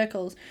in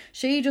circles?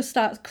 She just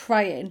starts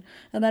crying,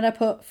 and then I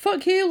put,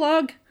 fuck you,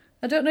 log.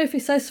 I don't know if he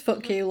says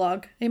fuck you,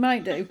 log. He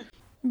might do.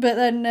 But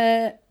then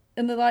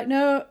and they're like,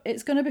 no,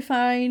 it's gonna be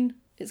fine.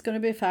 It's going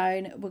to be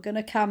fine. We're going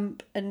to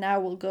camp, and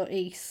now we'll go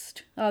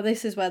east. Oh,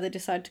 this is where they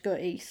decide to go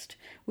east.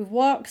 We've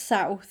walked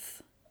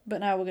south, but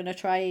now we're going to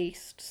try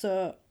east.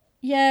 So,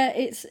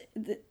 yeah,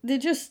 they're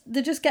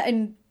just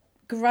getting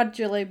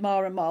gradually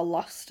more and more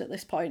lost at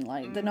this point.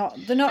 Like, they're not.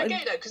 I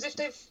get it though, because if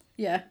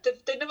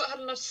they've not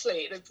had enough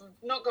sleep, they've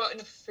not got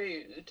enough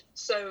food,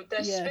 so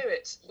their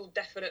spirits will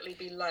definitely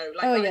be low.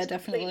 Like, that is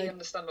definitely. Completely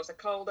understandable. They're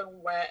cold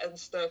and wet and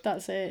stuff.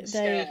 That's it. And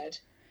scared.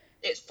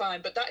 It's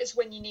fine, but that is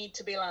when you need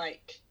to be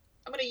like,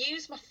 I'm going to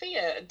use my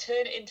fear and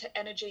turn it into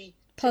energy.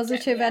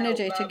 Positive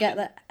energy to get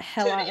the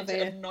hell out of here.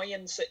 Turn it into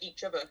annoyance at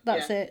each other.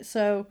 That's it.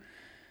 So,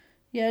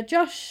 yeah,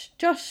 Josh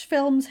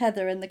films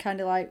Heather, and they're kind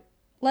of like,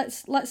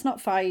 let's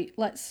not fight.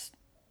 Let's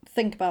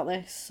think about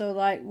this. So,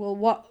 like,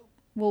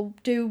 we'll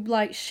do,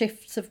 like,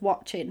 shifts of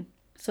watching.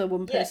 So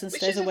one person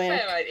stays awake.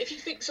 Fair, right? If you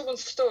think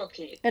someone's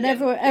stalky, and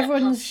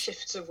everyone's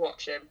shifts of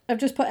watching. I've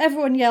just put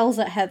everyone yells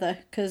at Heather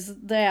because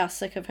they are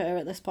sick of her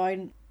at this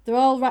point. They're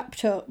all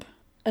wrapped up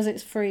as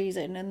it's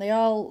freezing, and they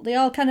all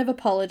kind of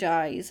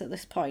apologise at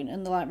this point,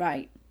 and they're like,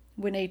 right,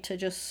 we need to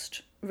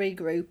just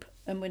regroup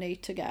and we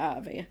need to get out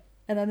of here.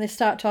 And then they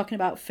start talking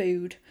about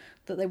food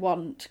that they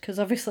want, because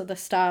obviously they're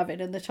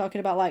starving, and they're talking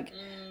about like,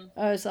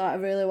 I was like, I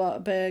really want a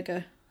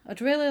burger.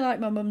 I'd really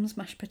like my mum's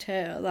mashed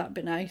potato, that'd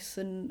be nice,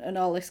 and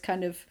all this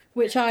kind of,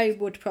 which I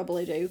would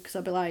probably do, because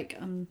I'd be like,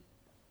 I'm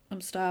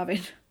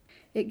starving.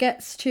 It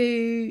gets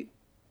to,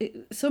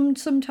 some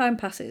time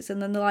passes,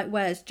 and then they're like,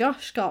 where's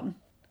Josh gone?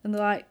 And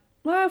they're like,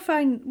 well,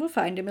 we'll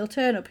find him, he'll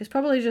turn up. He's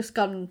probably just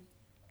gone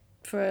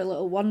for a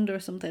little wander or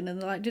something. And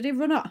they're like, did he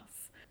run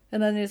off?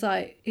 And then he's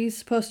like, he's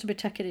supposed to be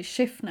taking his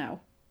shift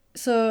now.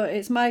 So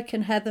it's Mike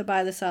and Heather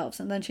by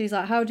themselves. And then she's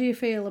like, how do you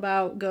feel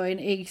about going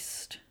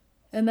east?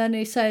 And then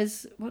he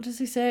says, what does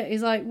he say?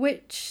 He's like,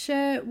 which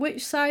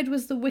side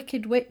was the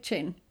Wicked Witch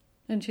in?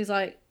 And she's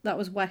like, that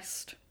was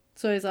west.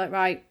 So he's like,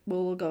 right,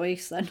 well, we'll go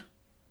east then.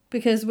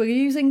 Because we're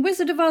using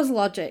Wizard of Oz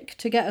logic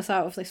to get us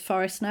out of this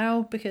forest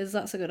now, because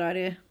that's a good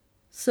idea.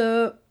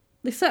 So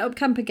they set up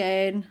camp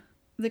again.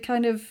 They're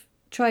kind of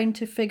trying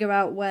to figure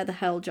out where the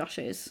hell Josh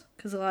is,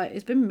 because like,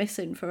 he's been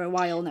missing for a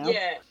while now.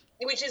 Yeah,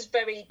 which is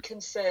very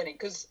concerning,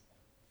 because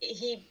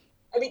he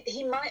I mean,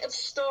 he might have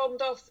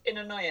stormed off in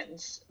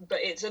annoyance, but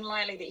it's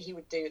unlikely that he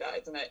would do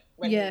that, isn't it?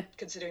 When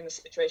considering the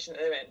situation that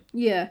they're in.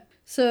 Yeah.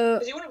 So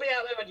because you wouldn't be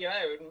out there on your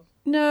own.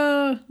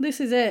 No, this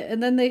is it.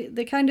 And then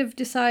they kind of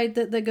decide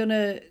that they're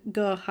gonna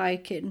go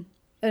hiking,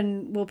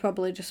 and we'll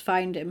probably just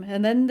find him.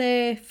 And then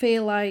they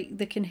feel like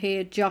they can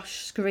hear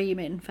Josh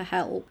screaming for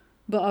help,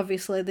 but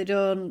obviously they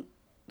don't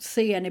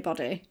see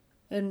anybody,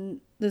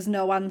 and there's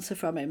no answer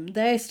from him.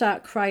 They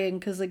start crying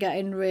because they're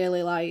getting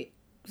really like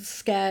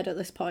scared at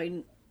this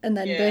point. And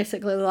then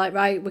basically they're like,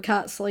 right, we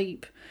can't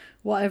sleep.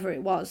 Whatever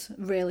it was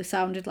really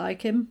sounded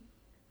like him.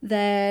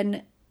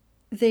 Then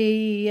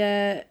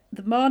the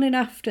morning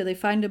after, they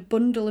find a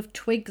bundle of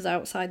twigs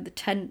outside the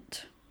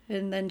tent.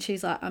 And then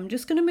she's like, I'm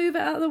just going to move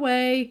it out of the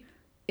way.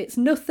 It's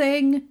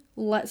nothing.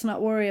 Let's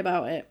not worry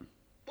about it.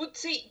 But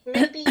see,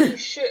 maybe you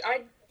should.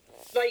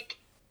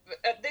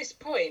 At this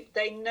point,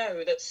 they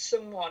know that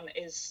someone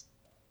is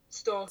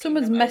stalking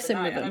Someone's them messing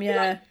overnight, with them, and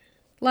I'd be yeah.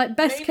 Like,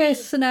 best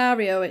case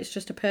scenario, it's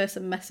just a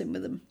person messing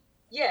with them.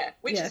 Yeah,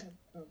 which is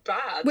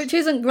bad. Which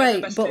isn't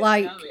great, but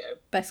like,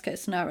 best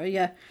case scenario,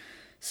 yeah.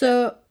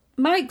 So,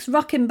 Mike's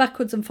rocking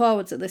backwards and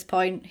forwards at this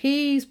point.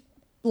 He's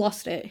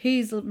lost it.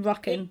 He's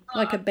rocking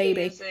like a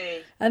baby.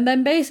 Easy. And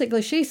then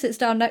basically she sits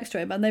down next to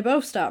him and they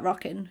both start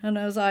rocking. And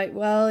I was like,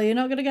 well, you're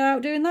not going to go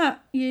out doing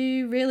that.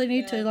 You really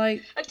need to,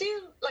 like...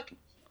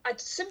 I'd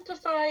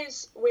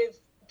sympathise with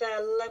their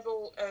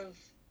level of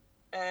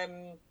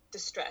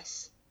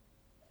distress.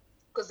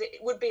 Because it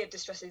would be a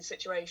distressing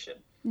situation.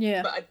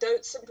 Yeah. But I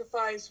don't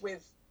sympathise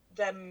with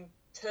them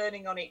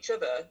turning on each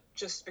other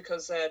just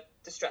because they're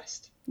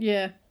distressed.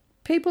 Yeah.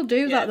 People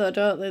do that though,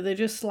 don't they? They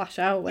just slash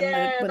out when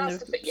they're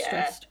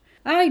stressed.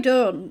 I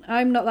don't.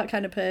 I'm not that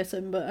kind of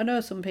person, but I know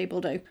some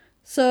people do.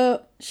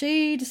 So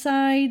she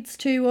decides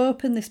to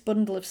open this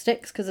bundle of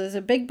sticks because there's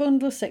a big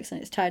bundle of sticks and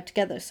it's tied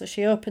together. So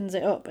she opens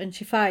it up and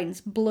she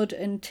finds blood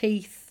and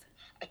teeth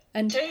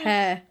and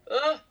hair.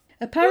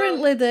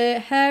 Apparently the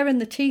hair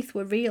and the teeth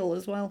were real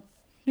as well.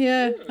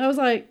 Yeah, I was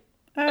like,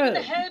 oh, I mean,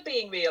 the hair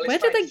being real is where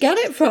did they get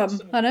it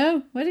from? I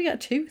know, where did they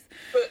get a tooth?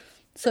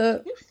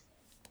 So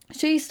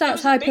she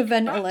starts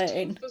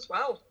hyperventilating. As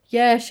well.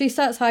 Yeah, she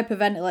starts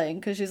hyperventilating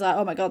because she's like,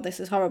 oh my god,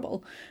 this is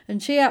horrible.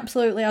 And she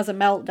absolutely has a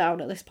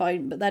meltdown at this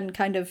point, but then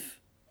kind of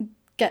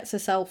gets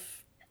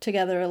herself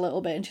together a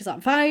little bit and she's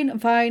like, I'm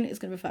fine, it's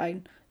going to be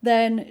fine.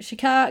 Then she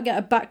can't get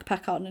a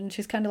backpack on and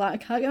she's kind of like, I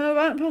can't get my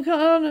backpack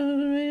on,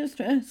 I'm really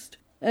stressed.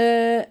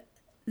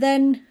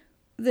 Then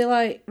they're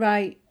like,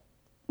 right,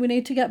 we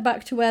need to get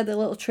back to where the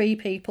little tree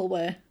people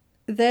were.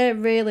 They're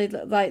really,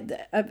 like,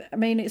 I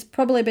mean, it's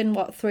probably been,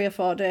 3 or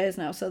 4 days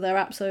now, so they're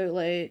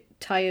absolutely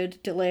tired,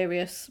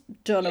 delirious,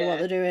 don't know what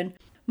they're doing.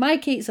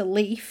 Mike eats a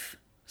leaf,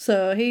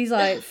 so he's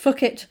like,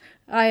 fuck it,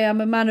 I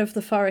am a man of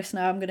the forest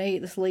now, I'm going to eat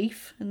this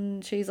leaf.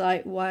 And she's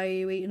like, why are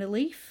you eating a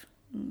leaf?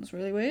 It's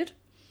really weird.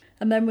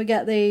 And then we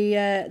get the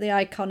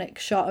iconic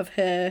shot of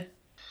her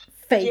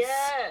face.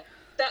 Yeah,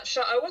 that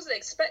shot, I wasn't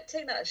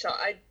expecting that shot.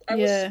 I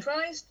was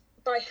surprised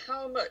by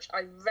how much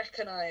I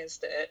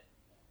recognised it.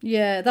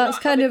 Yeah, that's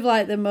kind of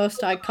like the most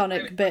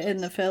iconic bit in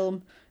the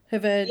film.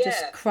 Of her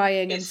just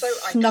crying and so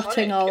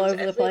snotting iconic. all It was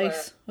over the everywhere.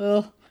 place.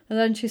 Oh. And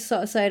then she's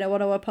sort of saying, I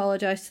want to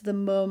apologise to the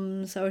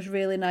mums. I was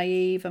really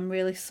naive. I'm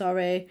really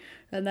sorry.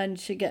 And then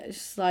she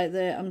gets like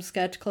I'm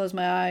scared to close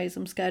my eyes.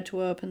 I'm scared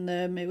to open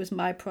them. It was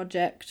my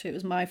project. It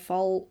was my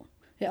fault.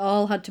 It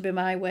all had to be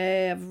my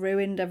way. I've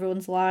ruined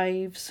everyone's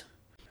lives.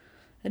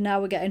 And now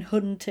we're getting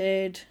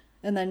hunted.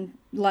 And then,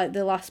 like,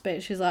 the last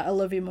bit, she's like, I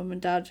love you, mum and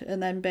dad.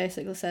 And then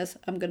basically says,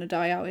 I'm going to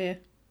die out here.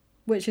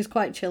 Which is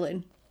quite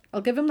chilling.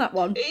 I'll give him that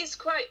one. It is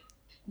quite...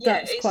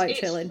 That's quite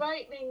it's chilling.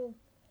 Frightening.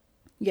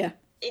 Yeah.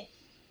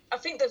 I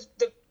think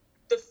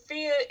the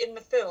fear in the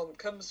film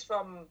comes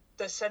from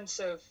the sense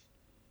of,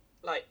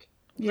 like,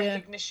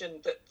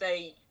 recognition that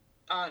they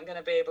aren't going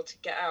to be able to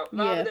get out.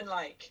 Rather than,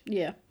 like,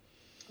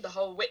 the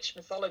whole witch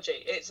mythology.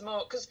 It's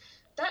more... Because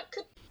that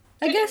could...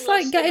 I guess,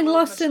 like, getting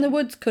lost in the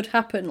woods could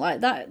happen.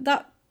 Like,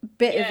 that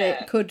bit of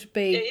it could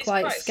be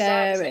quite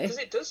scary. Because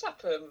it does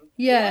happen.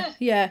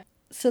 Yeah.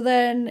 So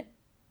then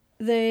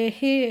they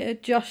hear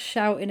Josh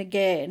shouting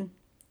again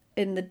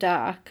in the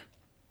dark.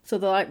 So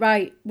they're like,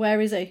 right, where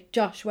is he?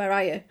 Josh, where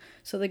are you?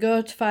 So they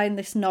go to find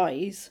this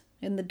noise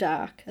in the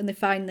dark and they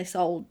find this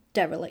old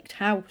derelict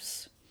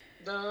house.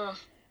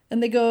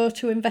 And they go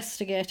to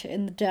investigate it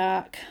in the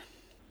dark.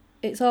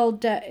 It's all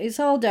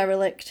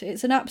derelict.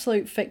 It's an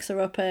absolute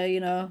fixer-upper, you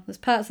know. There's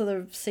parts of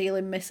the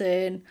ceiling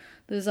missing.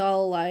 There's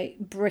all, like,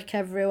 brick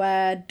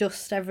everywhere,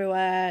 dust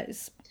everywhere.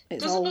 It's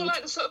doesn't old. look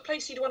like the sort of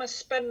place you'd want to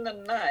spend the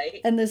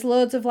night. And there's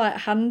loads of, like,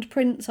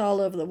 handprints all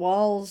over the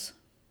walls,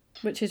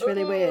 which is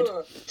really weird.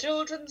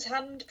 Children's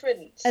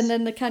handprints. And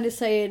then they're kind of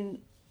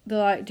saying, they're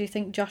like, do you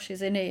think Josh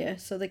is in here?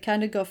 So they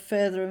kind of go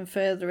further and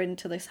further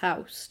into this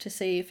house to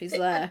see if he's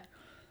there.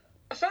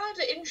 I found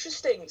it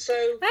interesting. So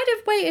I'd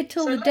have waited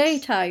till the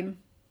daytime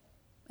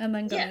and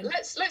then gone. Yeah,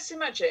 let's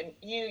imagine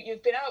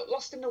you've been out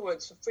lost in the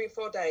woods for 3 or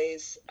 4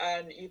 days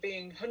and you're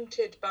being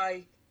hunted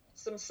by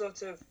some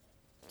sort of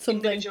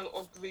individual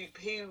or group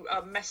who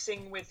are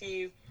messing with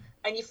you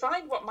and you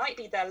find what might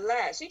be their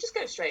lair, so you just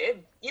go straight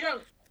in. You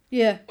don't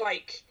Yeah.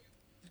 like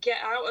get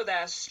out of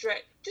there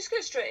straight. Just go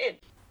straight in.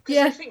 Because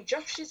Yeah. I think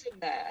Josh is in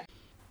there.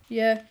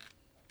 Yeah.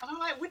 And I'm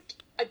like,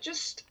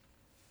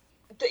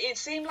 it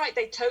seemed like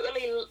they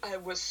totally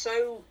were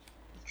so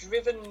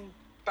driven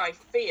by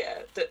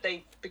fear that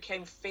they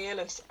became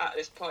fearless at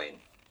this point.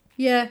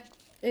 Yeah.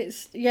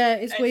 It's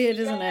weird,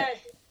 isn't it?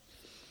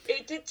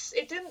 It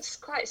didn't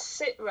quite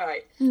sit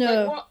right.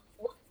 No. Like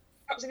what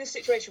was in this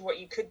situation? What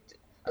you could,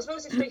 I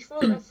suppose, if they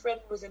thought their friend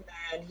was in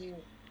there and he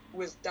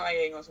was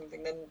dying or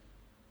something, then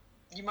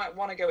you might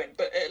want to go in.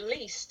 But at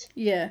least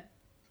Yeah.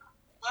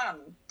 plan.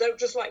 Don't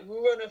just like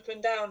run up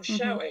and down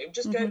shouting.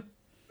 Just go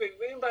through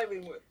room by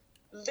room,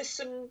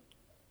 listen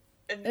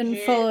and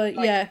hear, follow.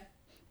 like, Yeah,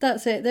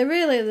 that's it. They're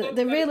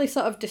really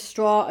sort of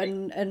distraught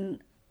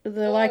and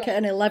they're like at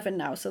an 11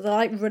 now, so they're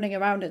like running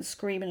around and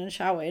screaming and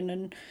shouting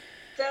and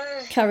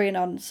carrying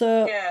on.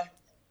 So yeah.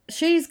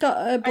 she's got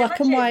a black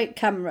and imagine- white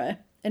camera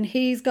and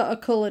he's got a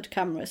coloured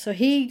camera. So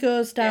he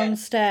goes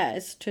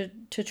downstairs to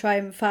try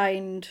and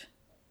find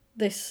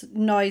this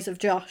noise of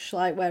Josh,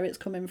 like where it's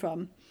coming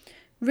from.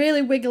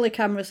 Really wiggly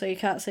camera, so you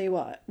can't see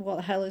what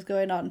the hell is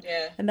going on.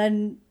 Yeah. And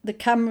then the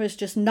camera's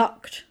just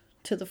knocked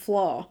to the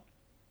floor.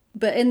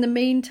 But in the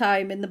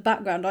meantime, in the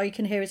background, all you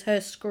can hear is her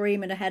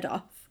screaming her head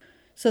off.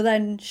 So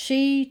then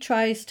she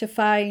tries to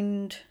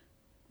find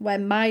where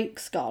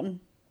Mike's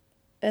gone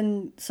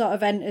and sort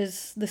of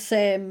enters the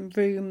same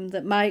room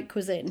that Mike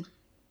was in.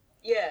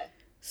 Yeah.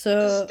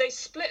 So They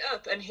split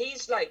up and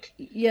he's like,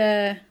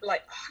 yeah,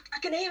 I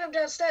can hear him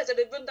downstairs, and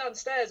they run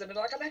downstairs, and they're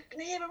like, I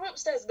can hear him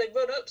upstairs, and they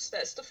run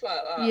upstairs, stuff like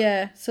that.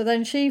 yeah. So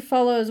then she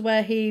follows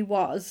where he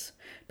was,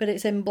 but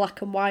it's in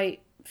black and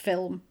white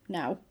film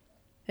now.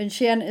 And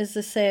she enters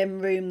the same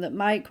room that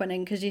Mike went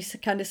in because you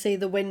kind of see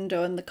the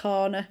window in the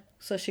corner.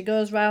 So she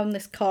goes round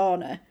this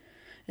corner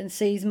and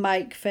sees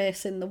Mike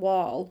facing the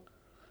wall.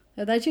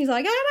 And then she's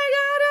like, oh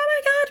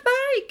my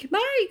God,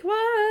 Mike,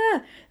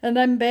 what? And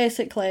then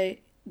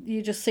basically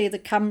you just see the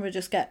camera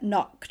just get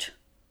knocked.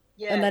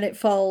 Yeah. And then it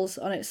falls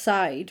on its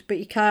side, but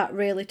you can't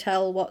really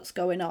tell what's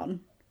going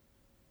on.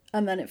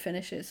 And then it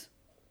finishes.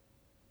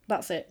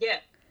 That's it. Yeah.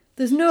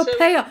 There's no So-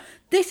 payoff.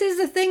 This is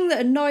the thing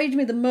that annoyed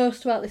me the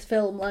most about this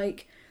film.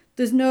 Like,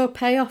 there's no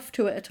payoff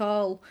to it at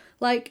all.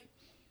 Like,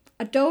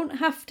 I don't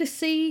have to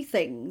see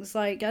things.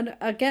 Like,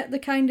 I get the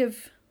kind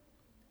of...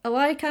 I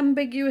like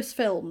ambiguous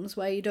films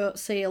where you don't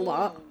see a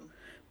lot.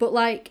 But,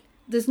 like,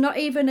 there's not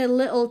even a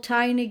little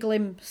tiny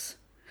glimpse.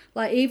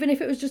 Like, even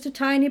if it was just a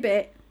tiny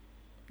bit,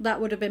 that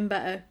would have been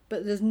better.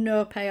 But there's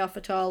no payoff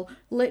at all.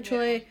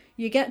 Literally,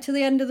 you get to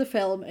the end of the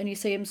film and you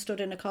see him stood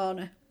in a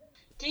corner.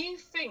 Do you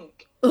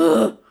think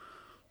Ugh!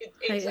 it's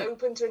Hate it.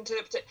 open to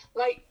interpret?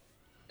 Like,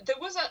 there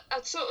was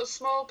a sort of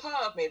small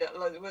part of me that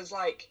was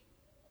like,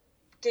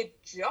 did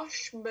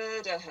Josh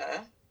murder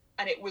her?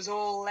 And it was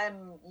all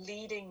them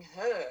leading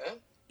her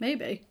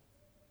Maybe.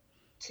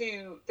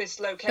 to this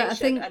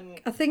location.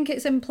 But I think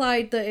it's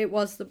implied that it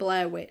was the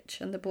Blair Witch,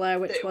 and the Blair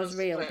Witch it was was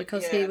real Blair-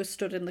 because yeah. he was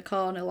stood in the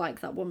corner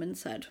like that woman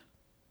said.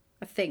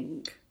 I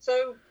think.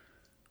 So,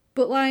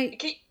 But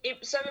like,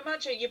 so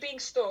imagine you're being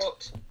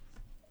stalked.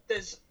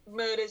 There's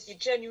murders. You're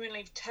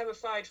genuinely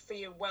terrified for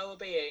your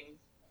well-being.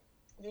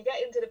 You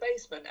get into the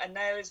basement, and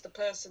there is the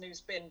person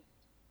who's been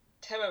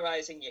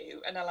terrorizing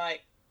you, and they're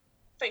like,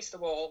 face the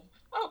wall.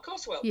 Oh, of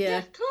course, will. Yeah.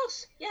 Of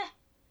course. Yeah.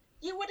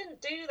 You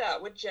wouldn't do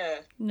that, would you?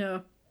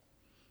 no.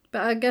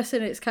 But I'm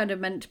guessing it's kind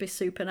of meant to be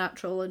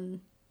supernatural,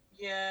 and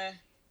Yeah.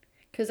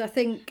 because I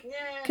think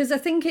Yeah.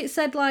 it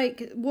said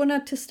like one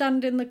had to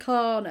stand in the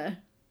corner,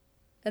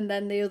 and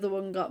then the other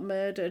one got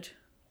murdered.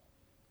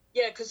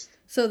 Yeah, because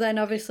So then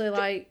obviously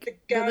like, the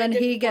but guy then he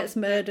didn't gets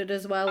want the murdered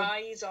as well.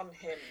 eyes on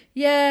him.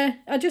 Yeah,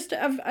 I just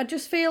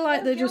feel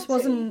like So there just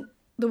guilty.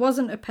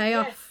 wasn't a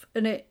payoff,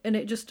 and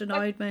it just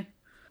annoyed me.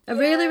 I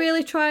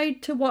really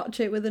tried to watch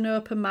it with an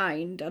open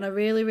mind, and I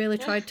really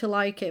tried to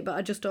like it, but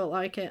I just don't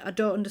like it. I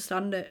don't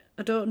understand it.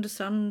 I don't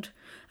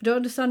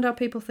understand how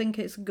people think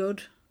it's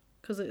good,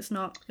 because it's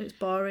not. It's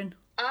boring.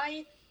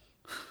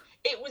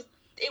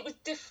 It was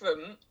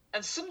different,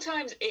 and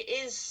sometimes it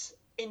is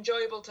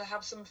enjoyable to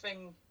have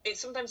something.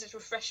 Sometimes it's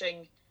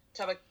refreshing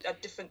to have a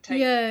different take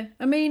Yeah,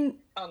 I mean,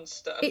 on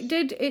stuff. it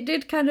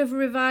did kind of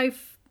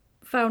revive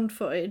found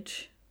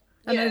footage,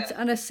 and Yeah.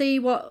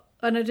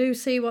 I do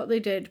see what they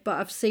did, but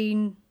I've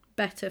seen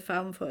better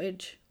found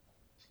footage.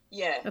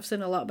 Yeah. I've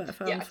seen a lot better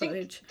found Yeah, I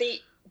footage.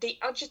 think the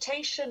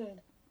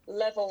agitation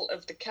level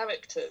of the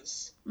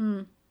characters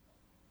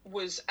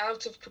was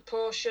out of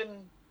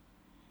proportion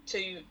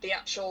to the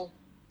actual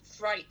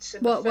frights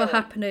in the What were film.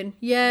 happening?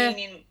 Yeah,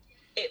 Meaning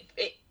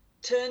it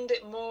turned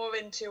it more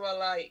into a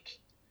like,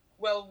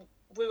 well,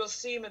 we will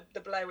assume the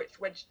Blair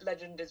Witch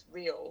legend is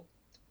real,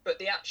 but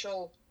the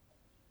actual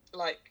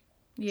like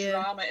yeah,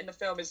 drama in the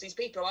film is these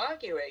people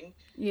arguing,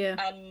 yeah.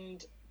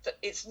 and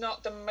it's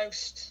not the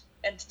most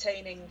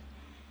entertaining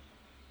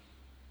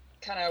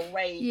kind of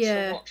way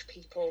Yeah. to watch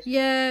people.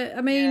 Yeah,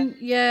 I mean,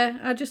 yeah,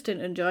 I just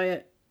didn't enjoy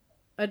it.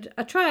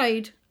 I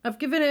tried. I've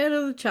given it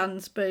another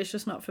chance, but it's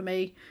just not for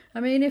me.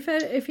 I mean, if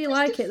you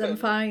like it, then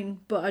fine.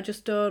 But I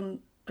just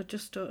don't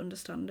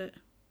understand it.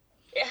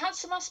 It had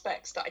some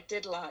aspects that I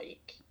did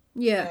like.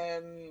 Yeah.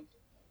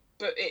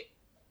 But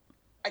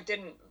I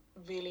didn't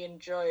really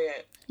enjoy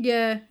it.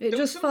 Yeah, there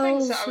just were some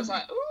falls. things that I was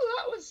like, oh,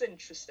 that was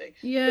interesting.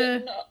 Yeah.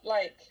 But not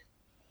like.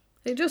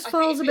 It just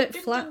falls a bit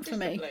flat for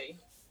me.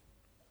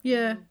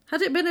 Yeah.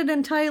 Had it been an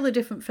entirely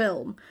different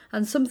film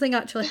and something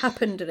actually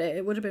happened in it,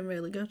 it would have been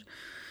really good.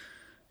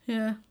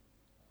 Yeah.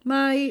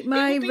 My it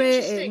would be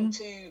rating.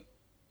 Interesting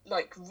to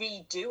like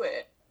redo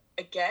it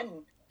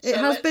again. It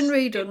has been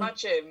redone.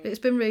 Imagine. It's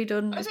been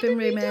redone. Has It's it been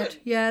been remade. redone?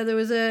 Yeah, there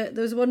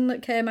was one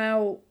that came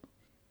out.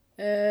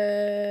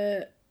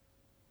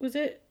 Was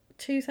it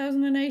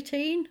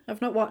 2018?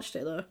 I've not watched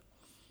it though.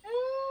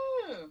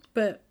 Oh.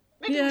 But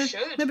Maybe yeah, we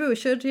should. maybe we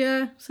should.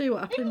 Yeah, see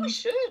what happens. Maybe we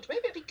should.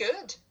 Maybe it'd be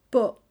good.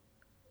 But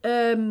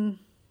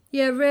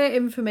yeah,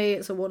 rating for me,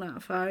 it's a 1 out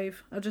of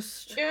 5. I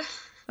just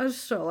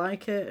don't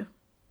like it.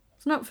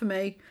 It's not for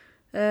me.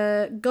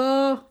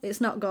 Gore,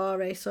 it's not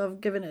gory, so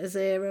I've given it a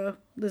 0.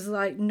 There's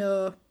like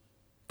no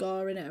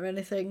gore in it or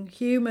anything.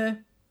 Humour,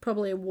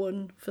 probably a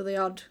 1 for the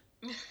odd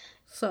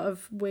sort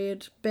of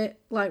weird bit,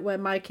 like where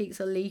Mike eats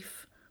a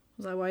leaf. I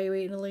was like, why are you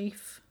eating a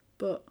leaf?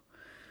 But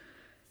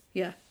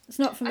yeah, it's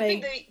not for me.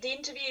 I think the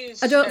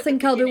interviews. I don't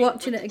think I'll be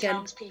watching it again.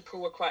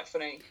 Townspeople were quite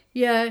funny.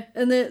 Yeah,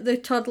 and the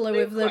toddler They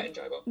with were quite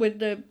enjoyable. with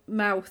the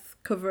mouth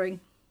covering.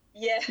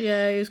 Yeah.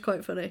 Yeah, he was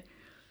quite funny.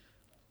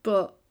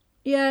 But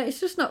yeah, it's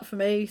just not for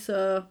me,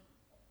 so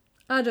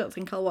I don't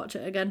think I'll watch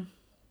it again.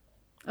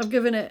 I've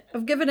given it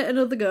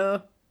another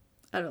go.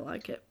 I don't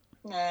like it.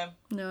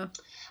 No.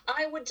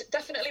 I would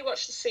definitely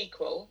watch the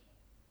sequel.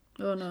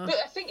 Oh no. But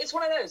I think it's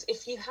one of those,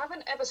 if you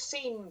haven't ever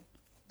seen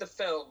the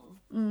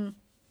film,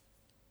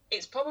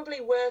 it's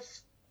probably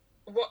worth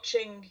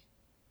watching,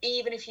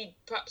 even if you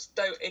perhaps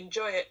don't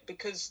enjoy it,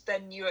 because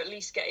then you're at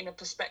least getting a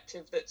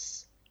perspective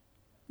that's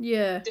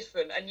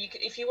different. And you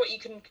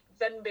can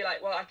then be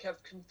like, well, I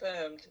have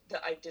confirmed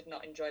that I did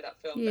not enjoy that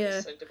film. Yeah. That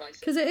is so divisive.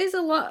 Because it is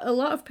a lot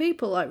of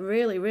people like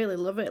really, really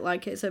love it.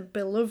 Like it's a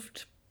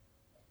beloved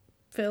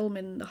film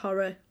in the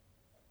horror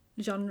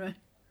genre.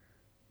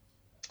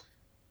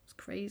 It's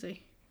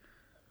crazy.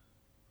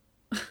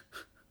 I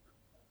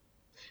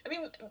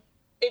mean,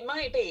 it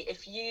might be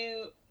if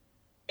you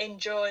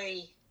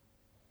enjoy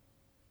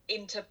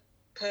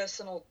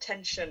interpersonal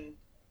tension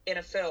in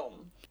a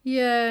film.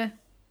 Yeah.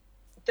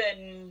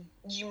 Then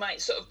you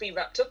might sort of be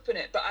wrapped up in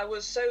it. But I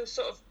was so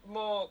sort of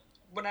more,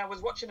 when I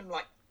was watching them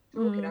like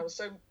talking, I was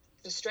so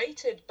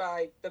frustrated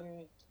by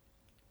them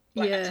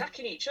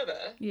attacking each other.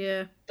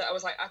 Yeah. That I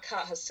was like, I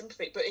can't have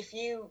sympathy. But if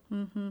you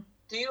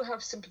do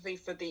have sympathy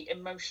for the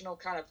emotional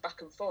kind of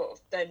back and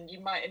forth, then you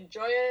might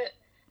enjoy it.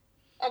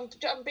 I'm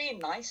being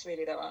nice,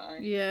 really, though, aren't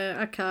I? Yeah,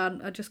 I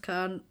can't. I just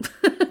can't.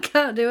 I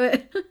can't do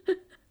it. I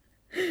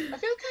feel kind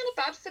of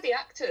bad for the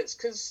actors,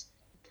 because...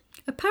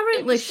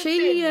 Apparently,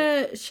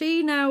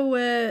 she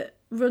now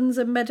runs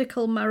a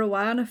medical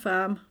marijuana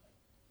farm.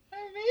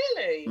 Oh,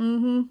 really?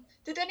 Mm-hmm.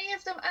 Did any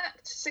of them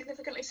act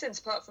significantly since,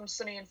 apart from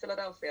Sunny in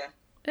Philadelphia?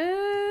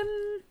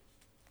 I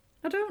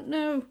don't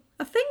know.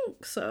 I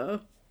think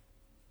so.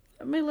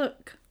 Let me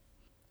look.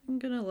 I'm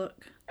gonna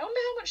look. I wonder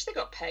how much they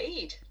got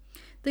paid.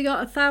 They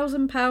got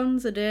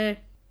 £1,000 a day.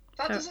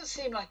 That doesn't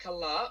seem like a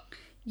lot.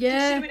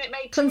 Yeah,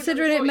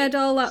 considering it made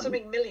all that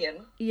something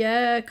million.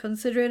 Yeah,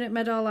 considering it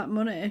made all that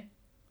money.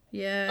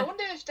 Yeah. I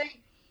wonder if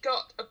they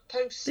got a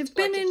post. They've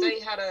been if they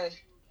had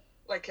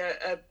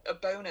a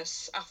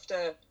bonus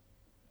after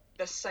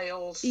the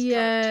sales.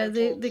 Yeah,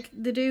 they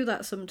do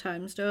that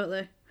sometimes, don't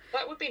they?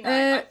 That would be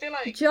nice. I feel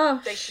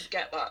like they should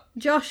get that.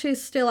 Josh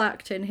is still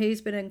acting.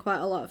 He's been in quite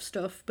a lot of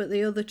stuff, but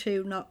the other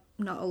two not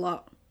a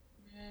lot.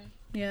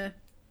 Yeah.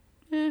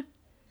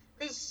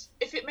 Because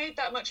if it made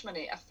that much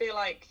money, I feel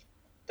like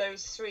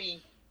those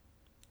three.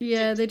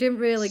 Yeah, they didn't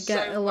really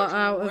get a lot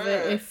out of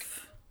it.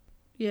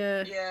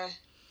 Yeah.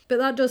 But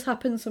that does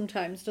happen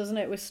sometimes, doesn't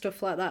it, with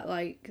stuff like that?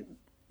 Like,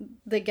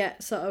 they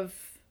get sort of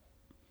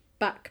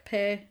back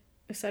pay,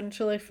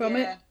 essentially, from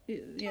it.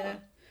 Yeah.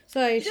 So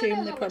I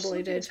assume they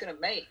probably did. It's going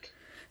to make.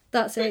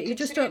 That's it. You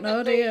just don't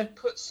know, do you?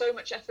 Put so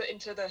much effort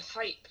into the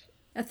hype.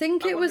 I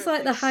think it was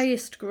like the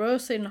highest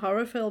grossing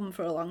horror film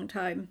for a long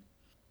time.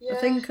 Yeah. I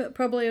think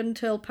probably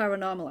until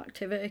Paranormal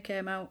Activity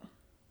came out.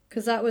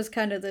 Because that was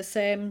kind of the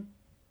same,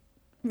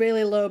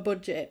 really low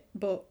budget,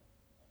 but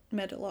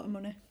made a lot of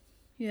money.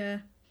 Yeah.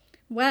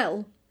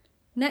 Well,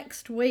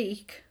 next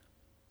week...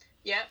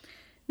 Yeah.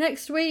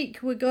 Next week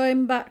we're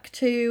going back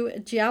to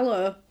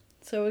Giallo.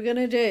 So we're going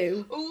to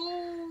do...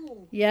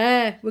 Ooh!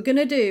 Yeah, we're going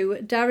to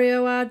do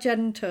Dario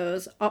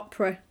Argento's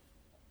opera.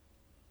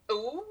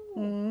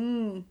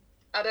 Ooh!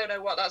 I don't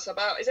know what that's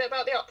about. Is it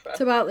about the opera?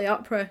 It's about the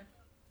opera.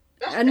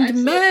 That's and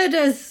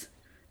excellent.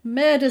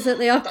 Murders at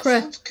the opera.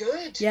 That sounds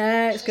good.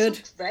 Yeah, it's good.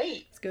 Sounds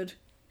great. It's good.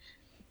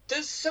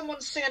 Does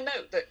someone sing a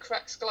note that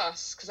cracks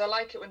glass? Because I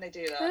like it when they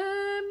do that.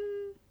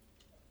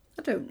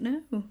 I don't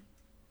know.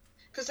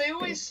 Because they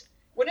always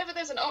Whenever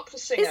there's an opera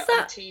singer Is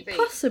that on TV,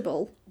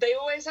 possible? they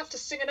always have to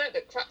sing a note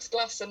that cracks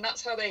glass, and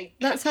that's how they.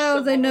 That's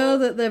how they know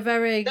that they're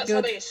very That's good.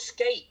 how they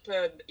escape,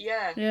 and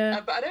Yeah.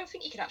 but I don't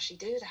think you can actually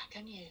do that,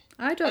 can you?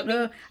 I don't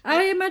know.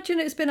 I imagine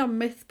it's been on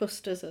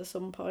Mythbusters at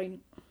some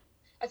point.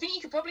 I think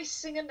you could probably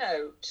sing a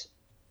note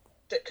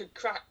that could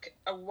crack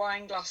a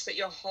wine glass that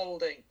you're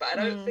holding, but I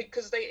don't think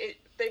because they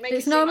make It's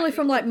it seem normally like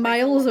from people like can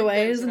miles make away,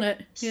 windows isn't in a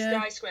it? Yeah.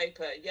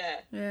 Skyscraper,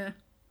 yeah. Yeah.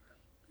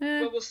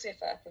 Well, we'll see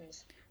if that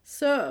happens.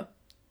 So,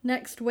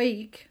 next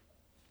week,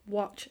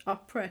 watch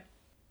Opera.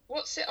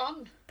 What's it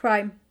on?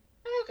 Prime.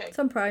 Oh, okay, It's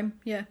on Prime,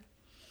 yeah.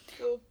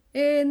 cool.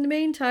 In the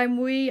meantime,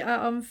 we are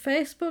on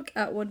Facebook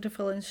at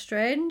Wonderful and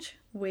Strange.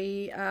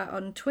 We are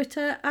on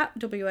Twitter at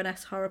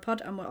WNS Horrorpod,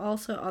 and we're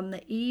also on the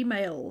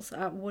emails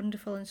at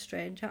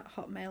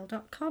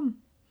wonderfulandstrange@hotmail.com.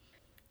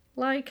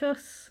 Like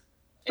us.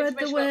 Spread the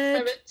Information word.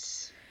 about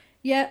ferrets.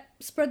 Yeah,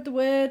 spread the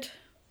word.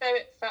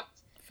 Ferret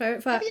facts.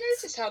 Ferret facts. Have you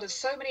noticed how there's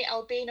so many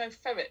albino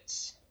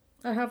ferrets?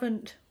 I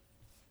haven't.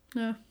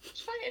 No.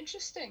 It's quite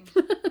interesting.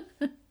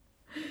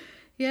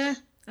 Yeah,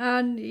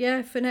 and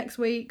yeah, for next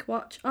week,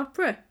 watch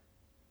Opera.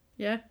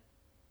 Yeah.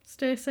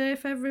 Stay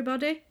safe,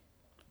 everybody.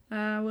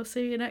 We'll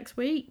see you next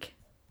week.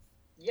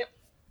 Yep.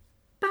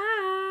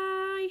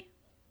 Bye.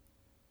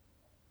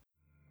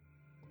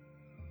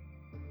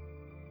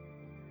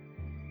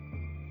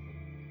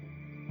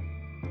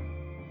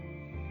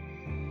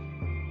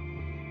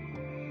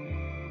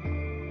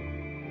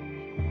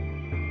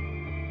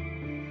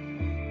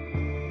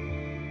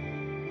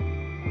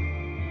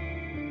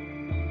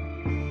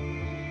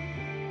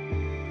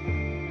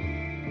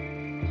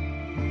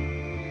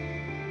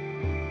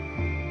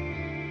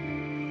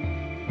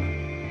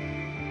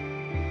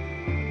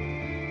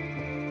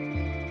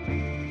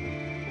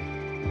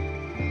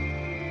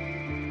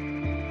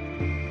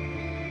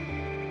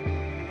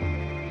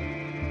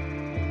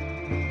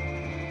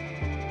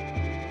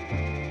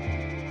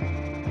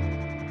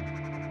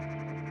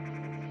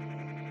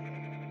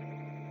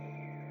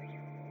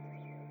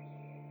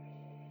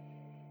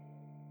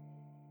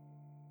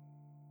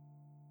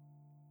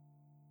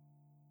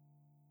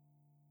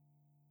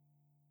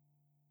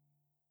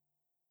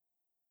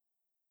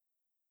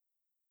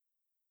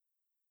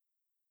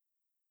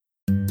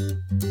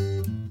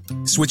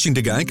 Switching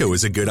to Geico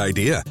is a good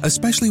idea,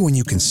 especially when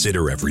you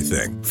consider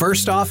everything.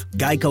 First off,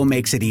 Geico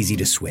makes it easy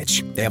to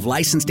switch. They have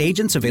licensed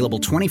agents available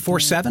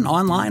 24/7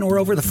 online or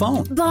over the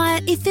phone.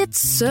 But if it's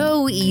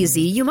so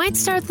easy, you might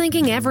start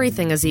thinking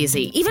everything is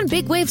easy, even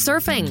big wave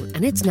surfing.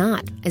 And it's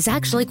not. It's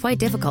actually quite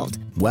difficult.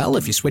 Well,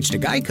 if you switch to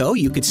Geico,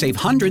 you could save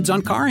hundreds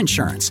on car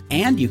insurance.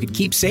 And you could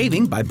keep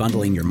saving by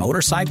bundling your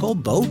motorcycle,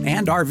 boat,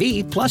 and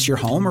RV, plus your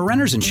home or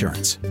renter's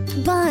insurance.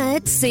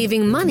 But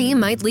saving money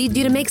might lead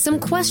you to make some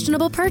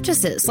questionable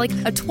purchases, like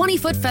a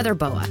 20-foot feather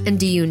boa. And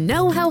do you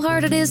know how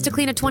hard it is to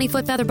clean a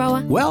 20-foot feather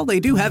boa? Well, they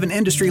do have an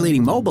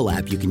industry-leading mobile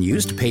app you can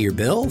use to pay your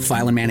bill,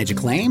 file and manage a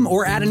claim,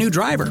 or add a new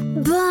driver.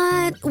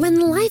 But when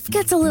life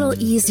gets a little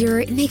easier,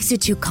 it makes you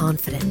too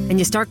confident, and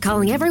you start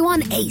calling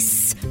everyone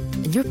Ace.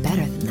 And you're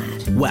better than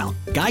that. Well,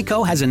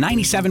 Geico has a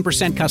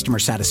 97% customer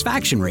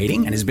satisfaction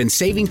rating and has been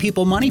saving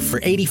people money for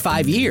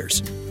 85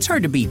 years. It's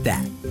hard to beat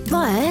that.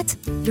 But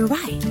you're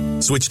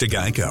right. Switch to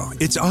Geico.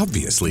 It's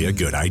obviously a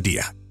good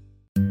idea.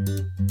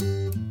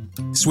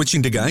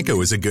 Switching to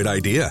Geico is a good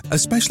idea,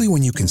 especially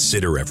when you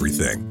consider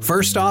everything.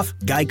 First off,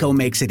 Geico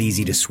makes it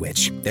easy to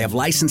switch. They have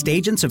licensed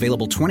agents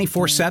available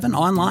 24/7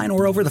 online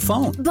or over the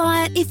phone.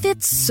 But if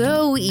it's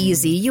so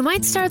easy, you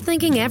might start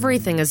thinking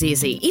everything is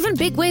easy, even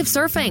big wave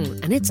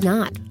surfing. And it's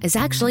not. It's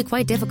actually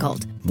quite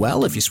difficult.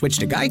 Well, if you switch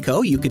to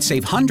Geico, you could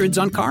save hundreds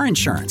on car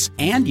insurance.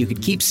 And you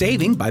could keep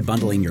saving by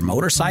bundling your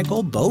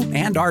motorcycle, boat,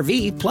 and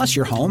RV, plus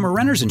your home or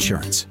renter's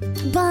insurance.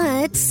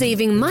 But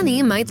saving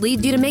money might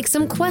lead you to make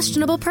some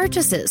questionable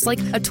purchases, like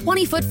a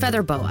 20-foot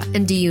feather boa.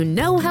 And do you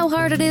know how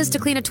hard it is to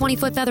clean a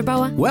 20-foot feather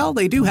boa? Well,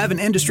 they do have an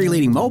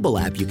industry-leading mobile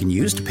app you can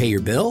use to pay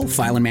your bill,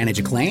 file and manage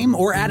a claim,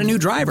 or add a new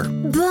driver.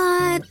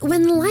 But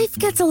when life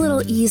gets a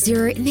little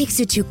easier, it makes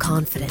you too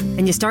confident,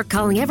 and you start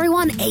calling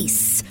everyone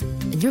Ace.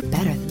 And you're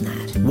better than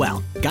that.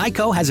 Well,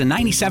 Geico has a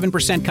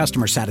 97%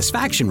 customer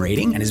satisfaction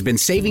rating and has been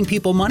saving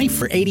people money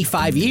for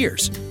 85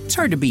 years. It's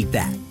hard to beat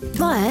that.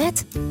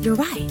 But you're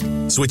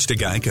right. Switch to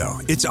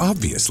Geico. It's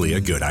obviously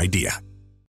a good idea.